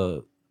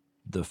 the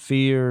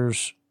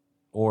fears,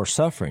 or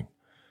suffering,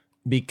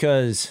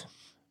 because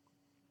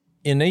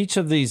in each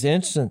of these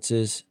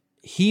instances,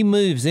 he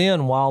moves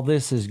in while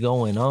this is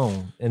going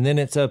on, and then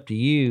it's up to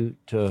you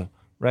to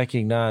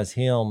recognize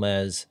him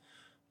as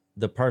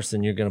the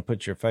person you're going to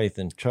put your faith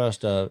and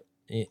trust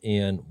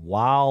in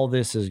while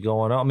this is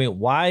going on. I mean,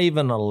 why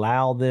even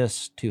allow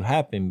this to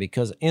happen?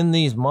 Because in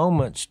these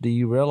moments, do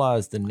you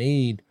realize the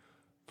need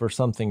for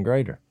something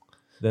greater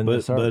than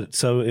this earth? But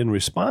so in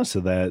response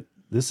to that,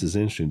 this is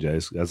interesting,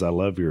 Jace, as I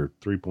love your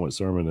 3-point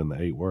sermon in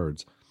the 8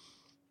 words.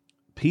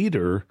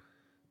 Peter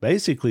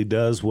basically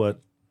does what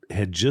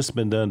had just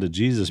been done to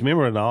Jesus.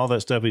 Remember, and all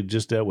that stuff he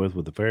just dealt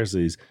with the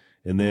Pharisees.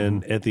 And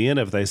then at the end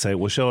of it, they say,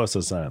 well, show us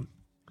a sign.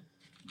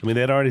 I mean,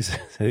 they'd already said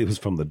it was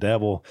from the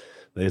devil.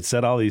 They had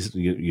said all these,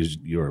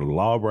 you're a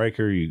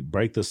lawbreaker, you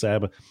break the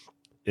Sabbath.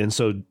 And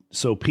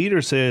so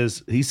Peter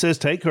says,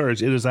 take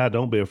courage, it is I,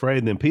 don't be afraid.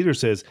 And then Peter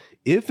says,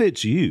 if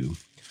it's you.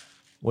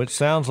 Which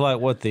sounds like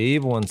what the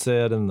evil one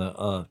said in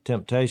the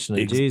temptation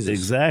of Jesus.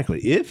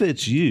 Exactly. If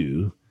it's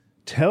you,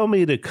 tell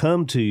me to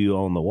come to you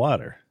on the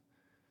water.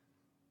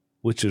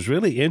 Which is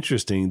really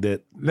interesting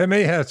that... Let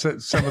me have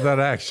some of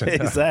that action.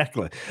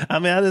 Exactly. I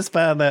mean, I just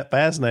found that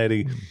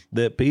fascinating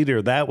that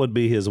Peter, that would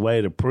be his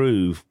way to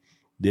prove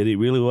that he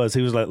really was.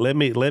 He was like, let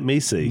me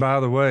see. By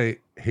the way,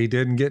 he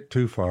didn't get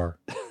too far.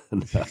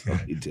 No,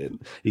 he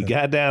didn't. He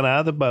got down out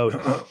of the boat.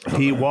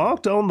 He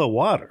walked on the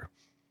water.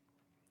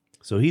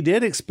 So he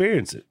did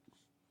experience it.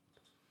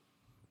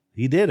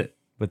 He did it.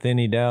 But then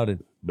he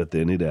doubted. And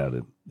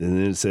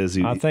then it says...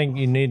 I think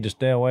you need to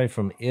stay away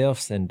from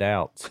ifs and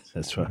doubts.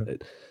 That's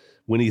right.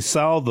 When he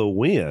saw the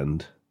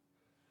wind,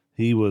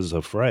 he was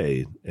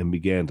afraid and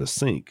began to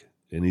sink.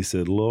 And he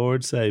said,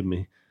 Lord, save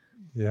me.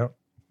 Yep.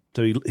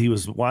 So he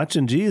was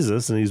watching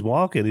Jesus and he's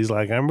walking. He's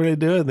like, I'm really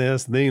doing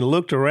this. And then he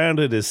looked around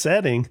at his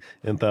setting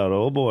and thought,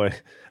 oh boy. I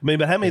mean,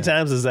 but how many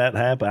times does that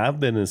happen? I've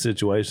been in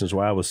situations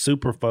where I was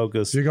super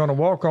focused. You're going to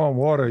walk on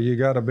water. You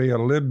got to be a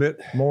little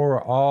bit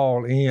more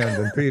all in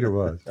than Peter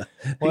was.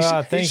 Well,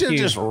 I think he should have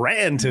just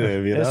ran to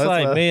him. You know? It's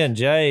like me and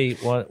Jay,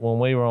 when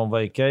we were on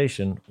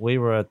vacation, we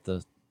were at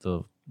the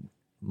the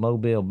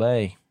Mobile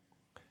Bay,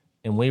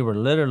 and we were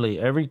literally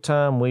every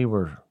time we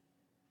were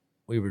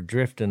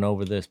drifting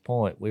over this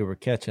point, we were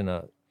catching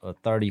a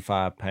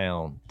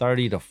 35-pound,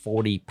 30 to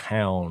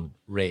 40-pound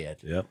red.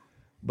 Yep.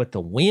 But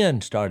the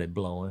wind started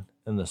blowing,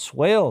 and the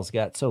swells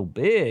got so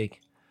big.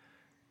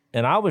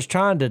 And I was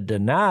trying to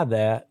deny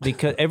that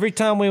because every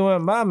time we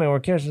went by, man, we're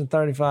catching a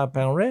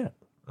 35-pound red.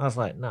 I was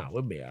like, nah,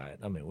 we'll be all right.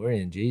 I mean, we're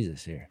in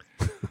Jesus here.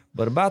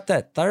 But about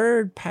that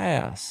third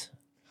pass,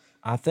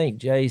 I think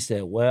Jay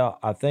said, well,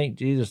 I think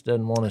Jesus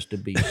doesn't want us to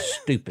be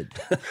stupid.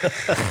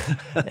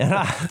 And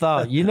I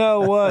thought, you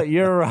know what?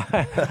 You're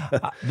right.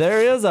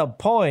 There is a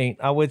point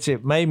at which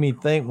it made me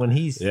think when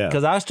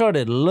because I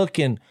started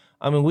looking.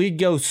 I mean, we'd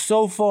go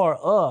so far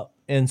up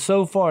and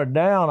so far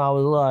down. I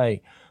was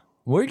like,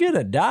 we're going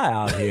to die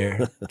out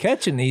here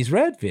catching these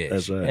redfish.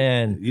 That's right.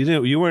 And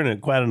you weren't in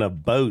quite enough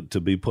boat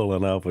to be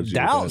pulling off what you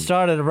doubt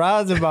started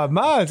rising in my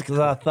mind because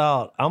I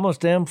thought, I'm going to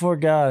stand before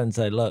God and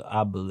say, look,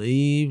 I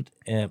believed,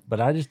 but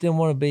I just didn't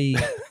want to be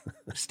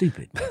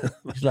stupid.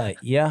 He's like,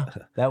 yeah,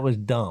 that was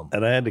dumb.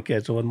 And I had to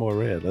catch one more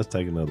red. Let's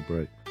take another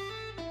break.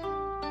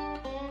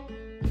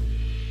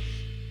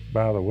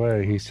 By the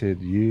way, he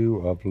said, you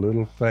of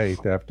little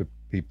faith, after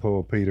he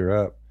pulled Peter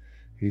up,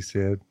 he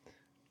said,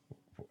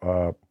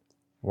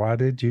 why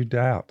did you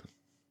doubt?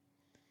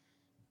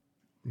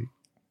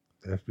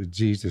 After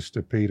Jesus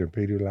to Peter,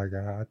 Peter like,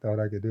 I thought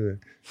I could do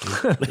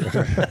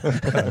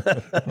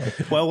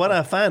it. Well, what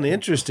I find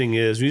interesting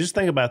is you just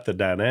think about the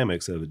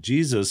dynamics of it.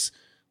 Jesus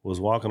was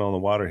walking on the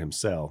water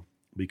himself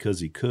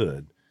because he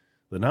could.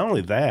 But not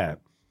only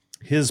that,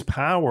 his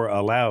power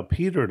allowed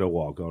Peter to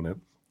walk on it,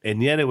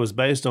 and yet it was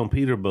based on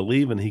Peter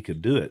believing he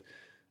could do it.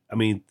 I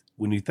mean,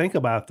 when you think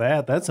about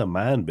that, that's a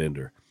mind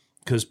bender.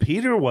 Because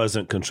Peter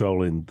wasn't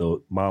controlling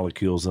the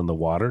molecules in the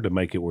water to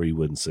make it where you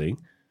wouldn't sink.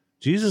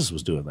 Jesus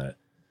was doing that.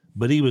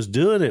 But he was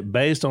doing it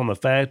based on the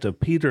fact of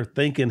Peter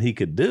thinking he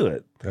could do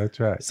it. That's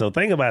right. So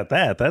think about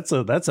that. That's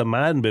a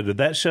mind bender.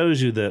 That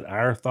shows you that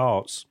our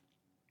thoughts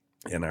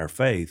and our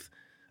faith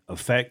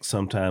affect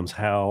sometimes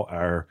how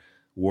our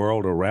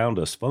world around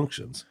us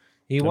functions.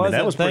 He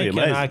wasn't thinking,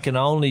 I can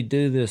only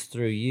do this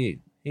through you.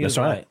 He was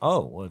like,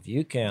 oh, well, if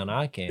you can,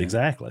 I can.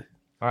 Exactly.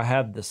 I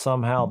have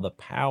somehow the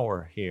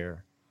power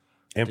here.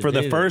 And for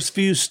the first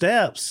few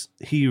steps,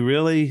 he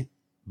really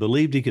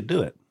believed he could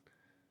do it.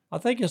 I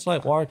think it's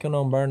like walking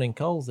on burning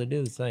coals. They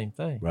do the same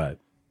thing. Right.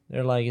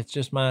 They're like, it's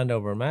just mind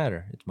over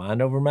matter. It's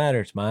mind over matter.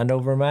 It's mind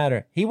over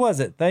matter. He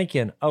wasn't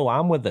thinking, oh,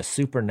 I'm with a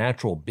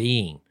supernatural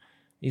being.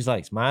 He's like,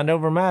 it's mind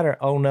over matter.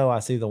 Oh, no, I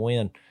see the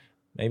wind.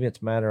 Maybe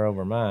it's matter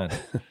over mind.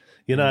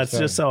 I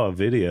just saw a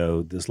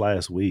video this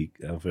last week.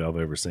 I don't know if I've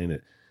ever seen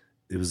it.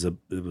 It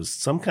was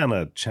some kind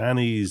of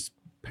Chinese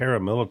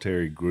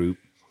paramilitary group.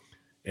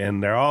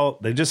 And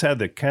they just had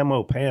the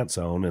camo pants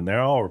on, and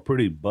they're all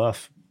pretty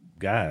buff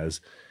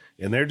guys,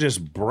 and they're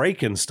just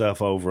breaking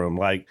stuff over them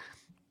like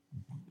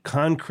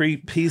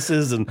concrete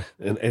pieces, and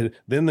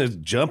then they're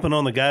jumping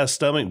on the guy's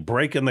stomach,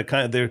 breaking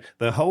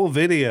the whole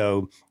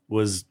video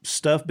was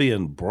stuff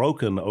being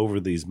broken over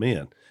these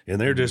men, and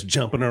they're just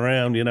jumping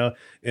around,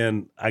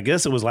 and I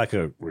guess it was like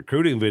a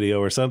recruiting video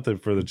or something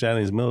for the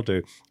Chinese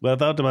military. But I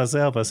thought to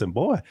myself, I said,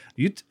 boy,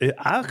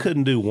 I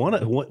couldn't do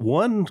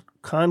one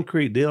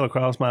concrete deal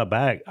across my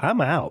back.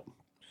 I'm out.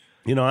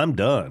 I'm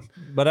done.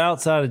 But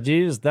outside of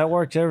Jesus, that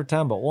works every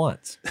time but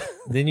once.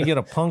 Then you get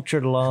a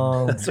punctured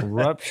lung,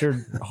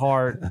 ruptured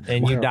heart,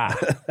 and you die.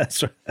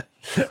 That's right.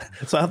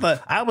 So I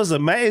thought, I was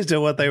amazed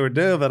at what they were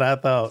doing, but I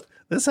thought,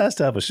 this has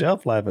to have a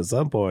shelf life at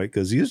some point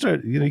because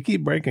you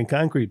keep breaking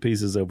concrete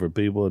pieces over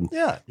people, and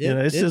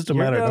it's just a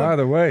matter of time. By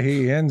the way,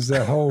 he ends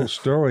that whole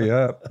story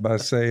up by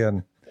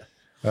saying,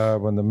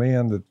 when the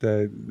men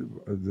that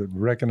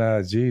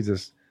recognized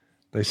Jesus,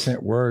 they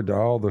sent word to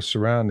all the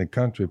surrounding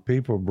country.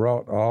 People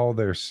brought all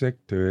their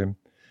sick to him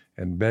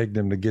and begged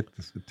him to get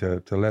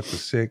to let the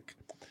sick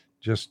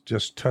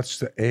just touch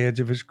the edge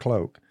of his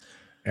cloak,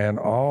 and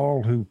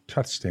all who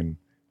touched him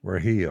were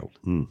healed.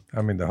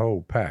 I mean, the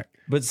whole pack.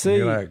 But see,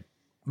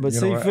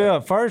 Phil,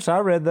 at first I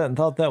read that and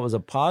thought that was a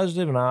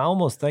positive, and I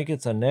almost think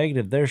it's a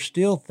negative. They're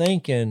still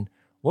thinking,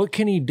 what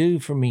can he do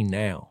for me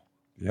now?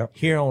 Yep.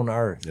 Here on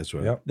earth. That's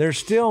right. Yep. They're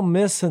still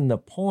missing the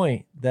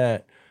point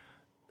that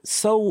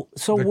so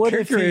what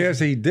if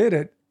he did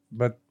it,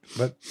 but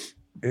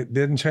it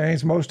didn't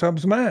change most of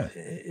them's mind.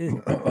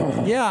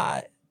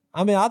 Yeah.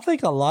 I mean, I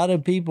think a lot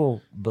of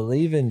people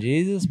believe in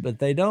Jesus, but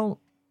they don't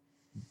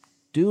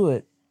do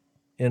it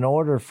in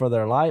order for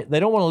their life. They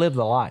don't want to live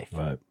the life.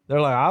 Right.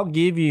 They're like, I'll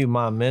give you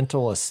my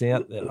mental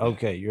assent that,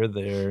 okay, you're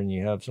there and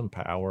you have some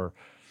power.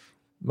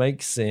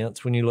 Makes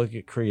sense when you look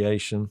at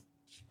creation.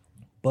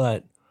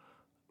 But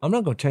I'm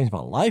not going to change my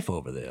life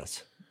over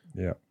this.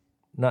 Yeah.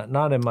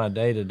 Not in my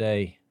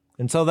day-to-day.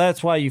 And so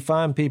that's why you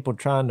find people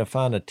trying to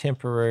find a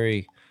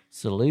temporary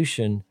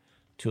solution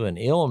to an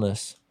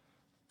illness.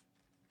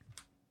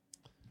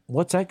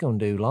 What's that going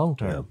to do long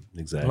term?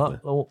 Yeah, exactly.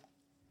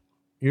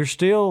 You're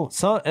still,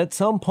 at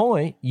some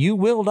point, you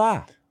will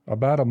die.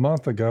 About a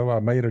month ago,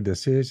 I made a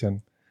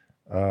decision.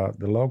 The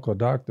local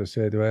doctor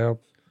said, well,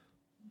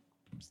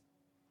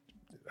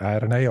 I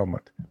had an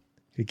ailment.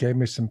 He gave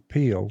me some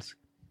pills.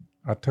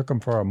 I took them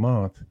for a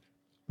month.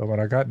 But when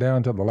I got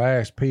down to the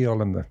last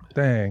pill in the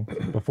thing,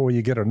 before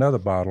you get another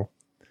bottle,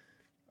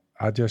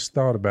 I just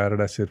thought about it.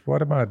 I said,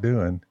 what am I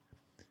doing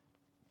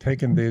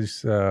taking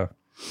these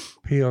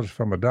pills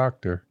from a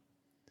doctor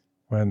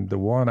when the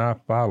one I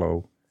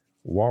follow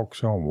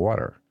walks on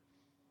water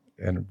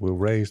and will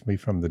raise me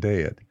from the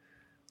dead?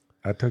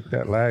 I took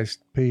that last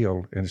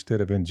pill,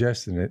 instead of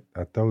ingesting it,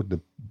 I threw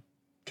the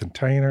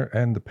container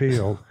and the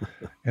pill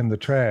in the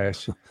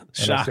trash.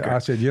 And I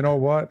said, you know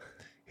what?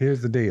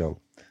 Here's the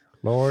deal.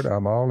 Lord,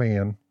 I'm all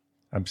in.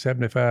 I'm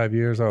 75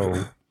 years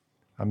old.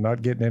 I'm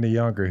not getting any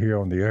younger here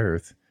on the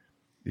earth.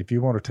 If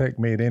you want to take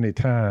me at any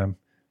time,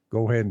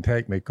 go ahead and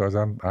take me, because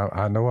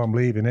I know I'm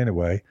leaving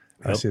anyway.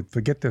 Yep. I said,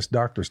 forget this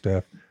doctor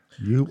stuff.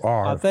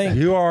 I think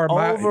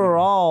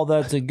overall,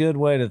 that's a good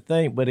way to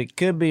think, but it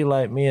could be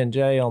like me and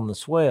Jay on the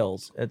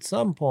swells. At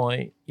some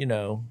point,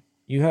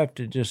 you have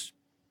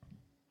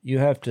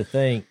to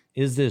think,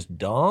 is this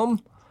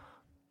dumb?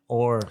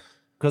 Or,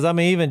 because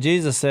even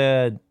Jesus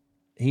said,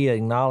 he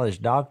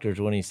acknowledged doctors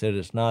when he said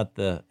it's not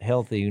the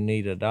healthy who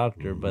need a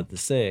doctor, but the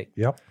sick.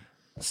 Yep.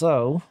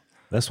 So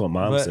that's what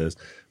Mom says.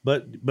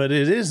 But it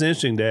is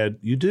interesting, Dad.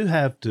 You do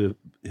have to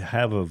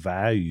have a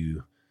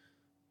value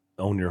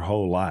on your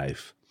whole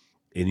life,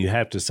 and you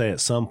have to say at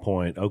some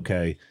point,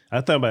 okay.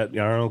 I thought about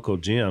our Uncle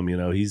Jim.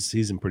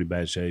 He's in pretty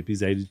bad shape.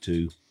 He's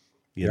 82.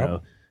 You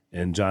know,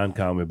 and John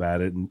called me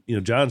about it, and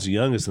John's the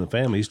youngest in the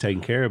family. He's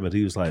taking care of it.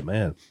 He was like,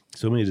 man,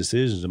 so many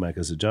decisions to make.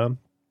 I said, John,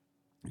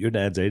 your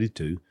dad's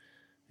 82.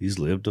 He's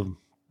lived them.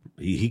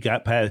 He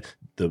got past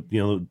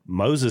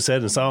Moses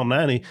said in Psalm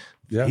 90,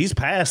 he's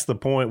past the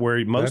point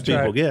where most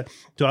people get.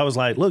 So I was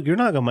like, look, you're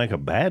not going to make a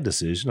bad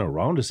decision or a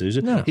wrong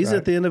decision. No, he's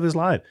at the end of his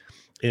life.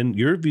 And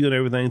you're viewing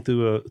everything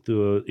through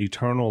a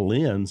eternal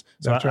lens.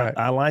 So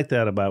I like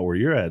that about where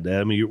you're at,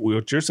 Dad.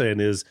 What you're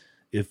saying is,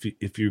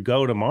 if you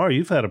go tomorrow,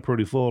 you've had a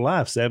pretty full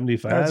life,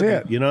 75. That's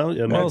it.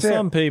 Well,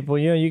 some people,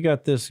 you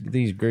got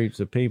these groups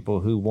of people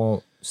who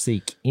won't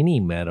seek any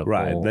medical.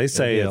 Right. They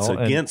say it's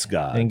against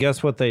God. And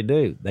guess what they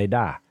do? They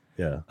die.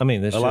 Yeah.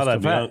 That's a lot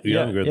of them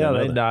younger than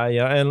they die.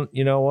 Yeah. And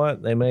you know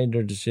what? They made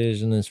their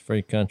decision. It's a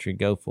free country.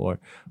 Go for it.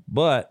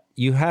 But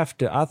you have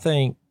to, I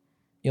think,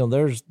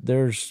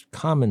 there's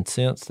common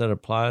sense that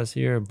applies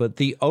here, but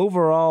the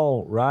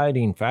overall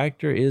riding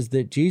factor is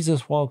that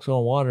Jesus walks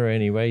on water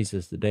and he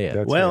raises the dead.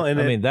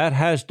 That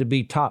has to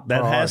be top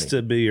priority. That has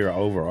to be your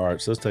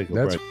overarch. Let's take a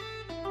break.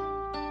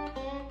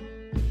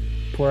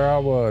 Where I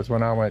was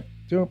when I went,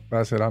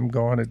 I said, I'm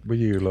going with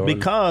you,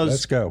 Lord.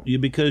 Let's go.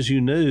 Because you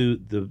knew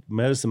the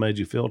medicine made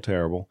you feel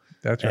terrible.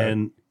 That's right.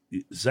 And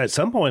at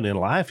some point in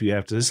life, you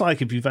have to, it's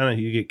like if you find out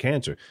you get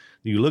cancer,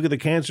 you look at the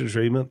cancer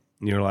treatment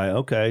and you're like,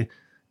 okay,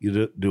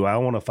 do I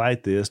want to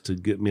fight this to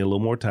get me a little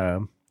more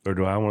time? Or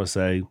do I want to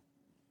say,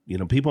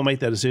 people make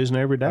that decision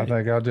every day? I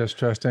think I'll just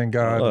trust in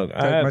God and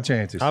take my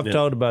chances. I've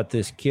told about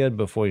this kid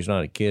before. He's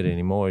not a kid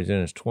anymore. He's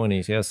in his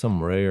 20s. He has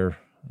some rare,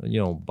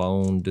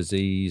 bone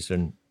disease,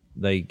 and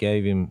they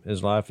gave him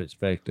his life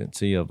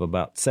expectancy of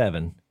about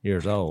 7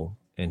 years old,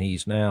 and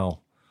he's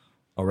now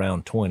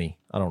around 20.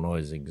 I don't know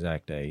his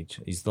exact age.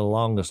 He's the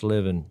longest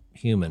living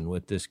human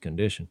with this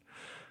condition.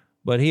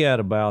 But he had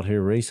a bout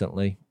here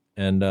recently,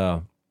 and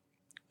the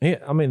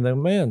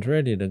man's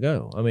ready to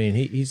go.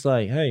 He's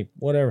like, hey,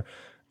 whatever.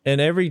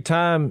 And every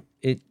time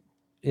it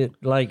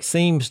like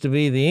seems to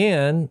be the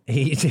end,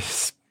 he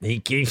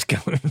keeps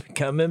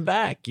coming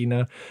back,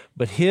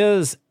 But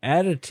his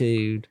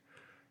attitude,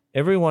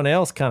 everyone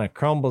else kind of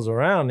crumbles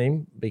around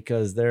him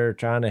because they're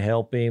trying to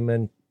help him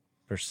and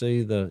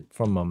pursue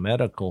from a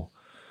medical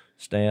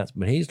stance.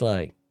 But he's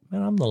like,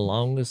 man, I'm the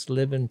longest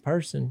living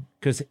person.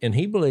 And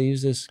he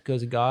believes it's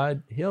because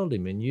God healed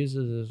him and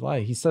uses his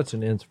life. He's such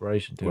an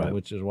inspiration to me,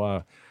 which is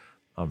why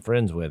I'm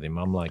friends with him.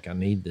 I'm like, I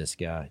need this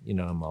guy, in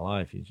my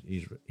life.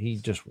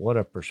 He's just, what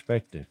a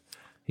perspective.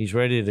 He's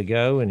ready to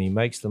go, and he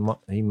makes the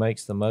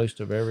most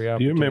of every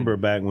opportunity. Do you remember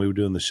back when we were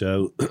doing the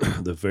show,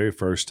 the very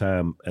first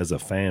time as a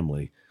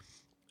family,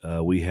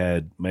 we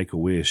had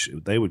Make-A-Wish.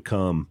 They would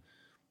come,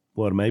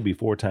 maybe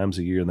 4 times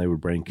a year, and they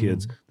would bring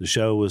kids. Mm-hmm. The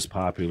show was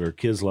popular.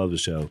 Kids loved the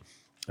show.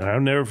 And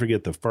I'll never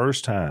forget the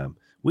first time.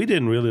 We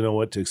didn't really know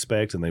what to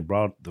expect, and they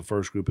brought the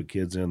first group of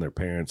kids in, their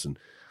parents, and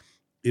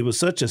it was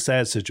such a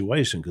sad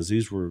situation because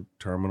these were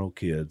terminal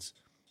kids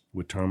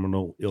with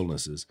terminal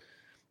illnesses.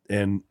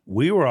 And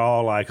we were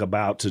all like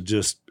about to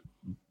just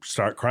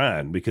start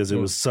crying because it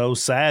was so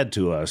sad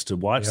to us to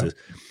watch this.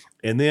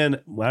 And then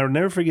I'll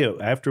never forget,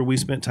 after we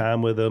spent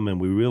time with them and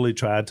we really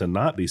tried to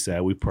not be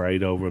sad, we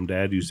prayed over them.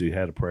 Dad usually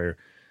had a prayer.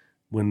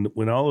 When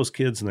all those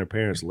kids and their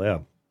parents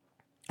left,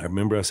 I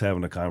remember us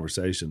having a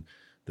conversation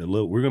that,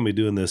 look, we're going to be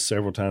doing this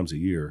several times a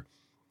year.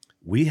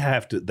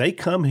 They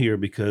come here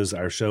because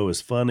our show is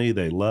funny.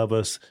 They love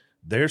us.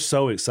 They're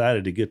so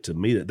excited to get to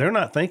meet it. They're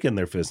not thinking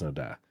they're fixing to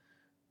die.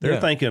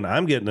 They're thinking,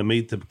 I'm getting to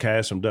meet the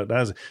cast from Duck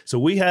Dynasty. So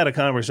we had a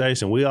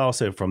conversation. We all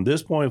said, from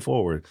this point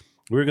forward,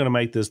 we're going to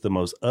make this the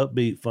most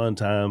upbeat, fun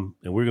time,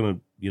 and we're going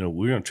to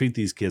we're going to treat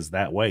these kids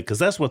that way because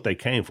that's what they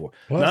came for.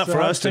 Plus, Not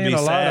for I've us to seen be a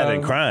lot sad of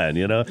and them.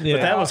 crying, But Yeah.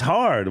 that was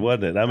hard,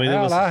 wasn't it? I mean,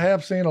 Al, I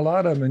have seen a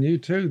lot of them, and you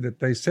too, that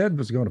they said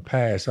was going to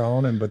pass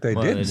on him, but they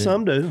Well, didn't. they didn't.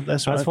 some do.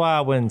 That's right. That's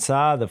why when Si,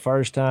 the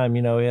first time,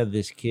 he had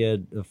this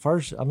kid, it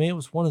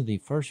was one of the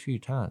first few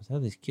times,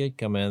 had this kid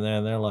come in there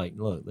and they're like,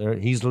 look,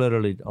 he's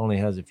literally only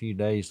has a few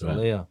days to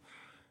live.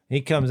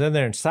 He comes in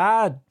there and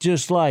Si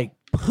just like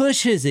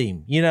pushes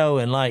him,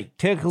 and like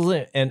tickles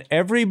him. And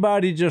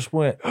everybody just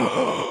went,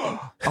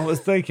 I was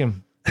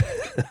thinking,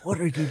 what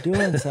are you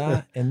doing,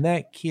 Si? And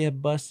that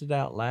kid busted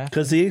out laughing.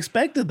 Because he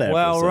expected that.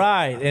 Well, for some-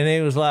 right. And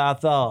it was like, I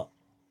thought,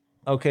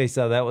 okay,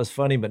 so that was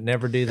funny, but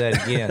never do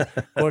that again.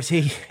 Of course,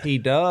 he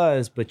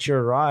does, but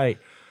you're right.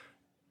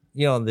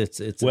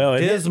 It's Well, a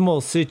it is-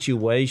 dismal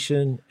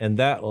situation, and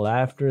that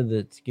laughter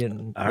that's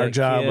getting Our that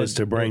job kid- was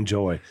to bring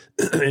joy.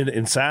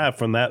 and Si,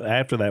 from that,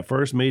 after that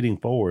first meeting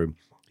forward,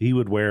 he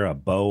would wear a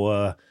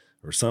boa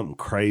or something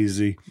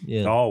crazy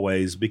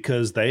always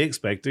because they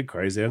expected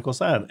crazy Uncle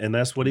Si, and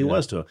that's what he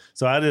was to him.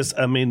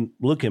 So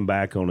looking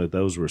back on it,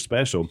 those were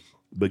special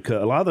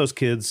because a lot of those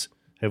kids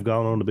have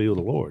gone on to be with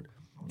the Lord,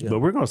 but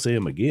we're going to see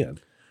them again.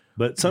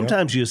 But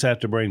sometimes you just have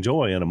to bring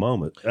joy in a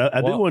moment. I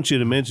do want you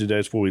to mention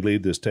that before we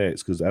leave this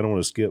text because I don't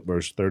want to skip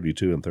verse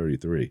 32 and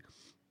 33.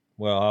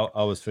 Well,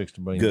 I was fixed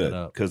to bring Good, that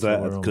up because so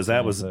we're on the that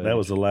same was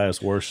page. the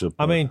last worship.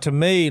 I mean, to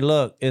me,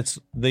 look, it's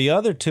the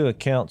other two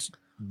accounts.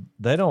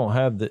 They don't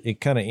have it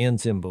kind of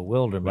ends in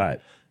bewilderment. Right.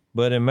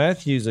 But in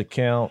Matthew's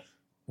account,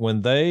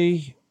 when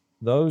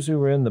those who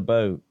were in the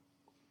boat,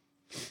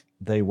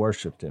 they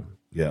worshiped him.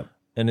 Yeah.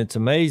 And it's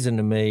amazing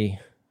to me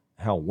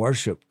how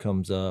worship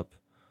comes up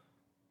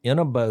in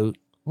a boat.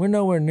 We're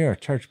nowhere near a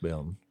church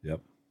building. Yep.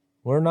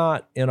 We're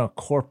not in a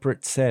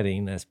corporate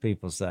setting, as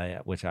people say,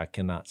 which I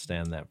cannot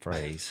stand that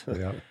phrase.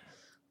 Yeah.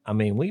 I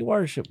mean, we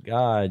worship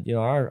God.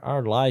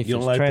 Our life You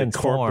don't is like the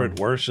transformed. corporate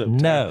worship?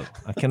 No,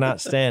 I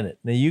cannot stand it.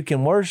 Now, you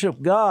can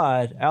worship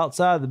God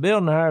outside the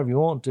building however you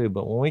want to,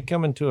 but when we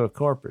come into a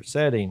corporate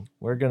setting,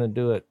 we're going to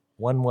do it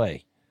one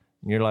way.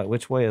 And you're like,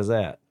 which way is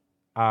that?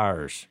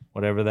 Ours,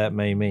 whatever that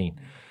may mean.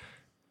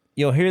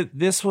 Here,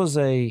 this was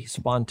a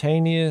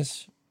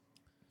spontaneous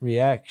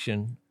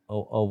reaction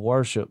of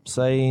worship,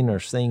 saying or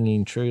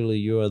singing, truly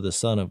you are the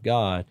Son of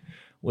God,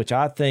 which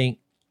I think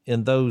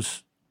in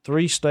those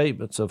three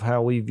statements of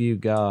how we view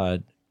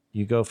God,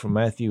 you go from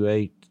Matthew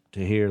 8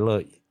 to here,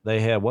 look, they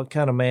had, what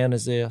kind of man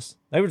is this?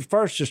 They were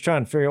first just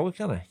trying to figure out what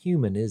kind of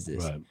human is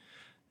this? Right.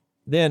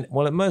 Then,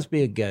 well, it must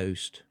be a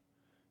ghost.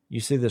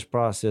 You see this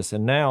process.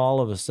 And now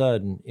all of a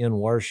sudden in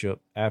worship,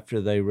 after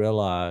they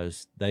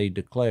realize, they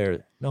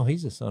declare, no,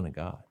 he's the Son of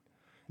God.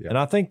 Yeah. And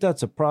I think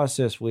that's a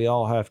process we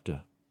all have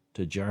to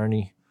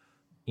journey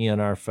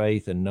in our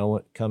faith and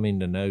coming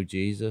to know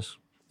Jesus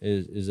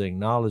is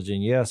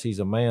acknowledging, yes, he's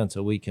a man,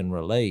 so we can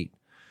relate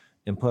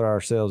and put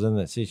ourselves in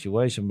that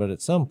situation. But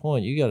at some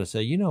point, you got to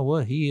say, you know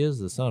what? He is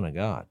the Son of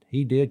God.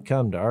 He did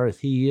come to earth.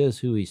 He is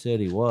who he said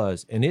he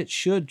was. And it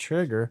should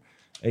trigger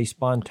a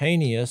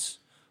spontaneous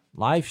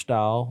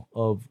lifestyle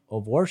of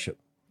worship.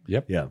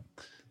 Yep. Yeah.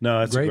 No,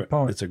 that's Great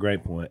point. It's a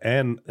great point.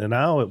 And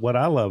what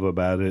I love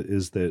about it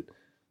is that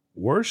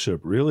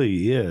worship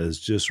really is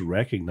just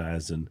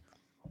recognizing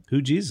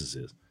who Jesus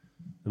is.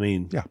 I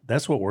mean,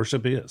 that's what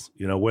worship is.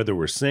 Whether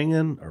we're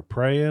singing or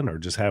praying or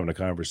just having a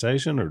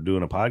conversation or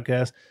doing a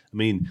podcast. I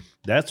mean,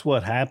 that's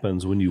what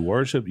happens when you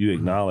worship. You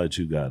acknowledge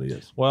who God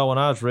is. Well, when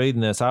I was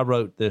reading this, I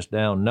wrote this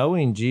down.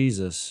 Knowing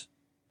Jesus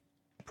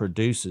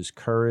produces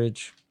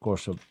courage, of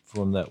course,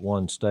 from that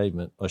one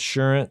statement,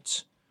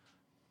 assurance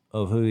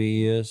of who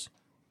he is,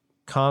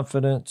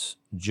 confidence,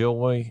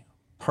 joy,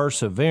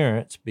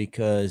 perseverance,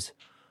 because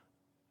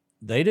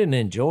they didn't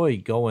enjoy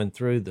going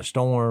through the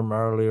storm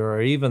earlier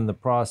or even the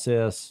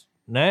process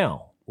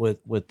now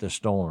with the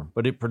storm,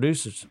 but it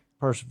produces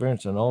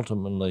perseverance and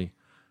ultimately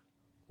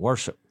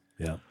worship.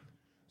 Yeah.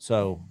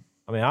 So,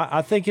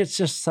 I think it's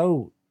just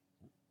so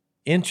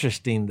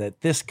interesting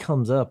that this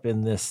comes up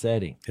in this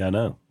setting. Yeah, I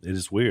know. It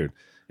is weird.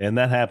 And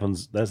that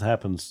happens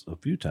a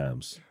few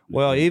times.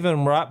 Well,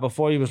 even right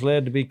before he was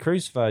led to be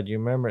crucified, you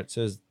remember it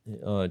says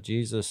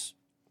Jesus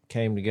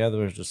came together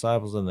with his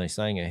disciples and they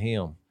sang a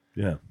hymn.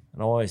 Yeah.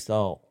 And I always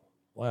thought,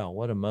 wow,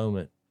 what a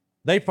moment.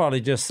 They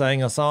probably just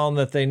sang a song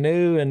that they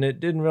knew and it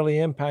didn't really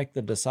impact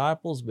the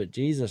disciples, but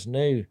Jesus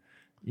knew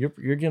you're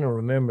going to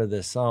remember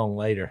this song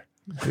later.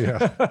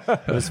 Yeah.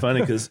 It was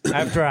funny because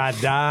After I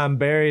die, I'm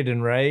buried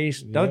and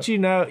raised. Don't you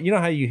know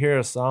how you hear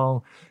a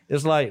song?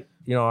 It's like,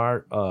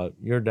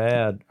 your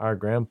dad, our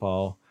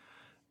grandpa,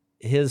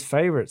 his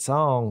favorite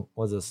song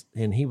was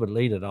and he would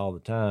lead it all the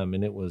time.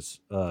 And it was,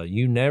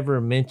 You Never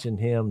Mentioned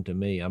Him to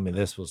Me. I mean,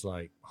 this was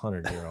like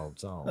 100-year-old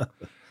song.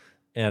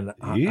 And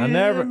I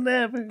never,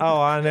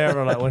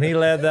 like when he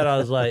led that, I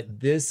was like,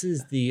 this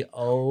is the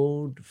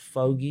old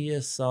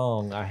fogiest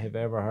song I have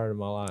ever heard in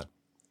my life.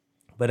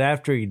 But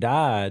after he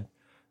died,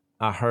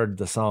 I heard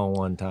the song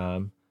one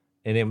time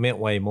and it meant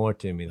way more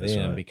to me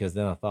then because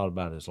then I thought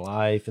about his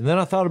life and then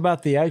I thought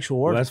about the actual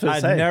words.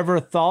 Well, I never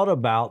thought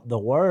about the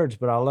words,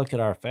 but I look at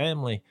our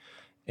family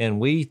and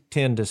we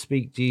tend to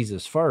speak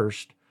Jesus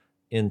first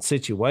in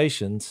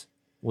situations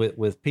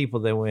with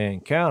people that we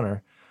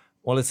encounter.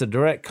 Well, it's a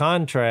direct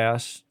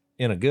contrast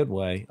in a good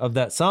way of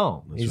that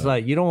song. He's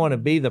like, you don't want to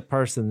be the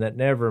person that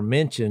never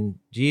mentioned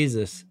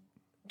Jesus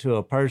to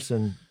a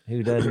person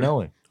who doesn't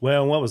know him.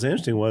 Well, what was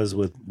interesting was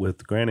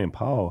with Granny and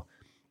Paul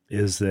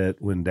is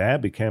that when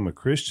Dad became a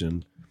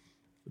Christian,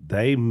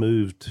 they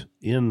moved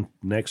in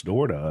next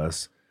door to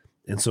us.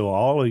 And so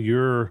all of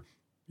your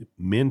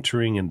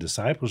mentoring and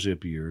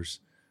discipleship years,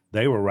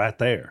 they were right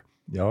there.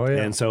 Oh,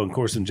 yeah. And so, of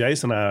course, and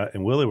Jason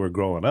and Willie were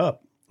growing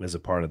up as a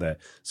part of that.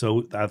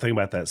 So I think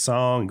about that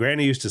song.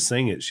 Granny used to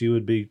sing it. She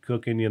would be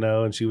cooking,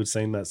 and she would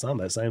sing that song,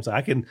 that same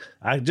song.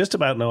 I just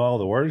about know all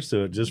the words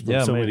to it just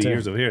from so many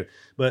years of hearing.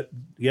 But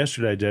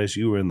yesterday, Jace,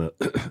 you were in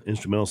the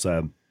instrumental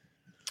side,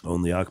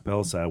 on the a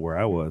cappella side where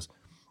I was.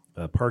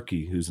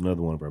 Perky, who's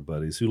another one of our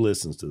buddies who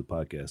listens to the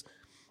podcast,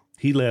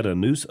 he led a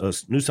new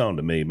song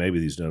to me.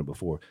 Maybe he's done it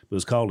before. But it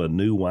was called A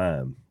New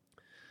Wine.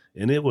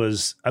 And it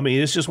was,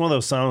 it's just one of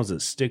those songs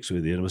that sticks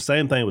with you. And the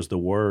same thing was the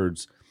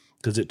words,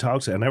 because it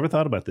talks, I never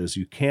thought about this.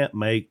 You can't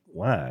make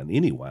wine,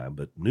 any wine,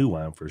 but new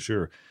wine for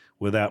sure,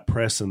 without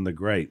pressing the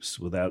grapes,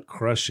 without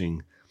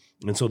crushing.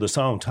 And so the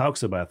song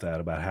talks about that,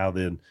 about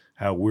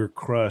how we're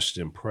crushed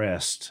and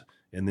pressed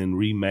and then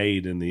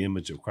remade in the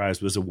image of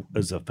Christ. It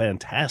was a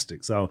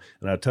fantastic song.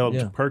 And I told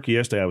Perky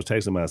yesterday, I was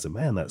texting him, I said,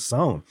 man, that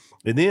song.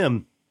 And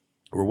then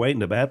we're waiting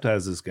to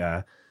baptize this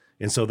guy.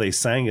 And so they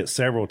sang it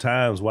several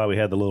times while we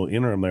had the little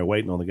interim there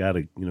waiting on the guy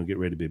to, get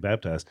ready to be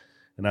baptized.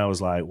 And I was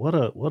like, what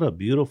a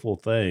beautiful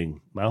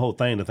thing. My whole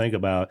thing to think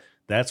about,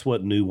 that's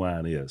what new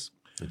wine is.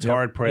 It's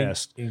hard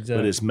pressed,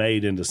 but it's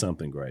made into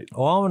something great.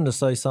 Well, I wanted to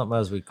say something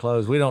as we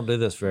close. We don't do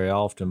this very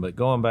often, but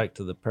going back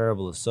to the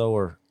parable of the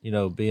sower,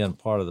 being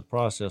part of the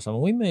process.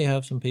 We may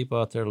have some people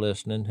out there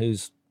listening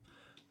who's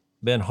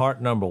been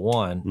heart number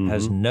one,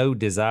 has no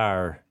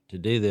desire to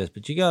do this.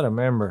 But you got to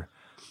remember,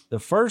 the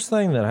first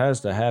thing that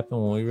has to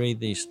happen when we read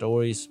these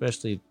stories,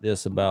 especially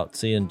this about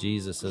seeing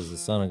Jesus as the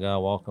Son of God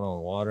walking on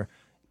water,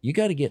 you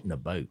got to get in a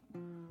boat.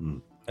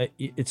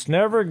 It's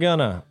never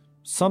gonna,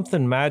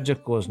 something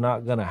magical is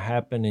not gonna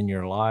happen in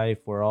your life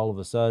where all of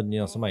a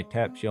sudden, somebody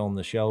taps you on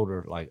the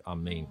shoulder,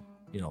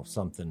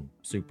 something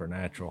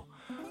supernatural.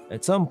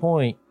 At some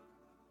point,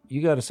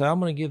 you got to say, I'm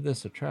going to give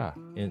this a try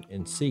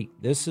and seek.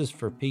 This is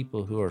for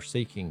people who are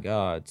seeking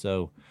God.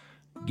 So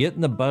get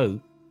in the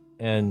boat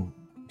and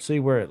see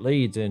where it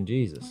leads in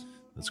Jesus.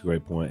 That's a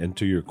great point. And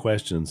to your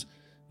questions,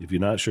 if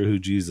you're not sure who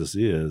Jesus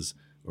is,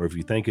 or if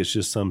you think it's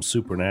just some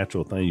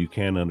supernatural thing you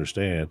can't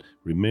understand,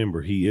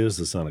 remember, he is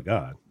the Son of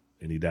God,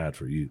 and he died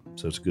for you.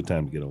 So it's a good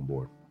time to get on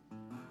board.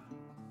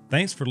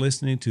 Thanks for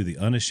listening to the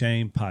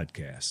Unashamed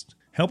Podcast.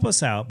 Help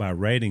us out by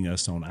rating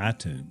us on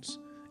iTunes.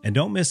 And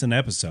don't miss an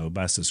episode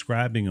by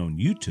subscribing on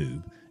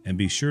YouTube, and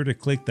be sure to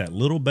click that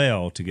little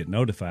bell to get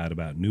notified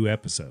about new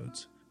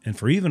episodes. And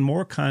for even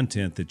more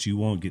content that you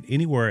won't get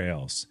anywhere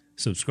else,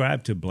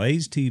 subscribe to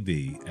Blaze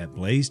TV at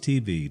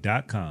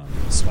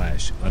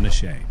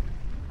blazetv.com/unashamed.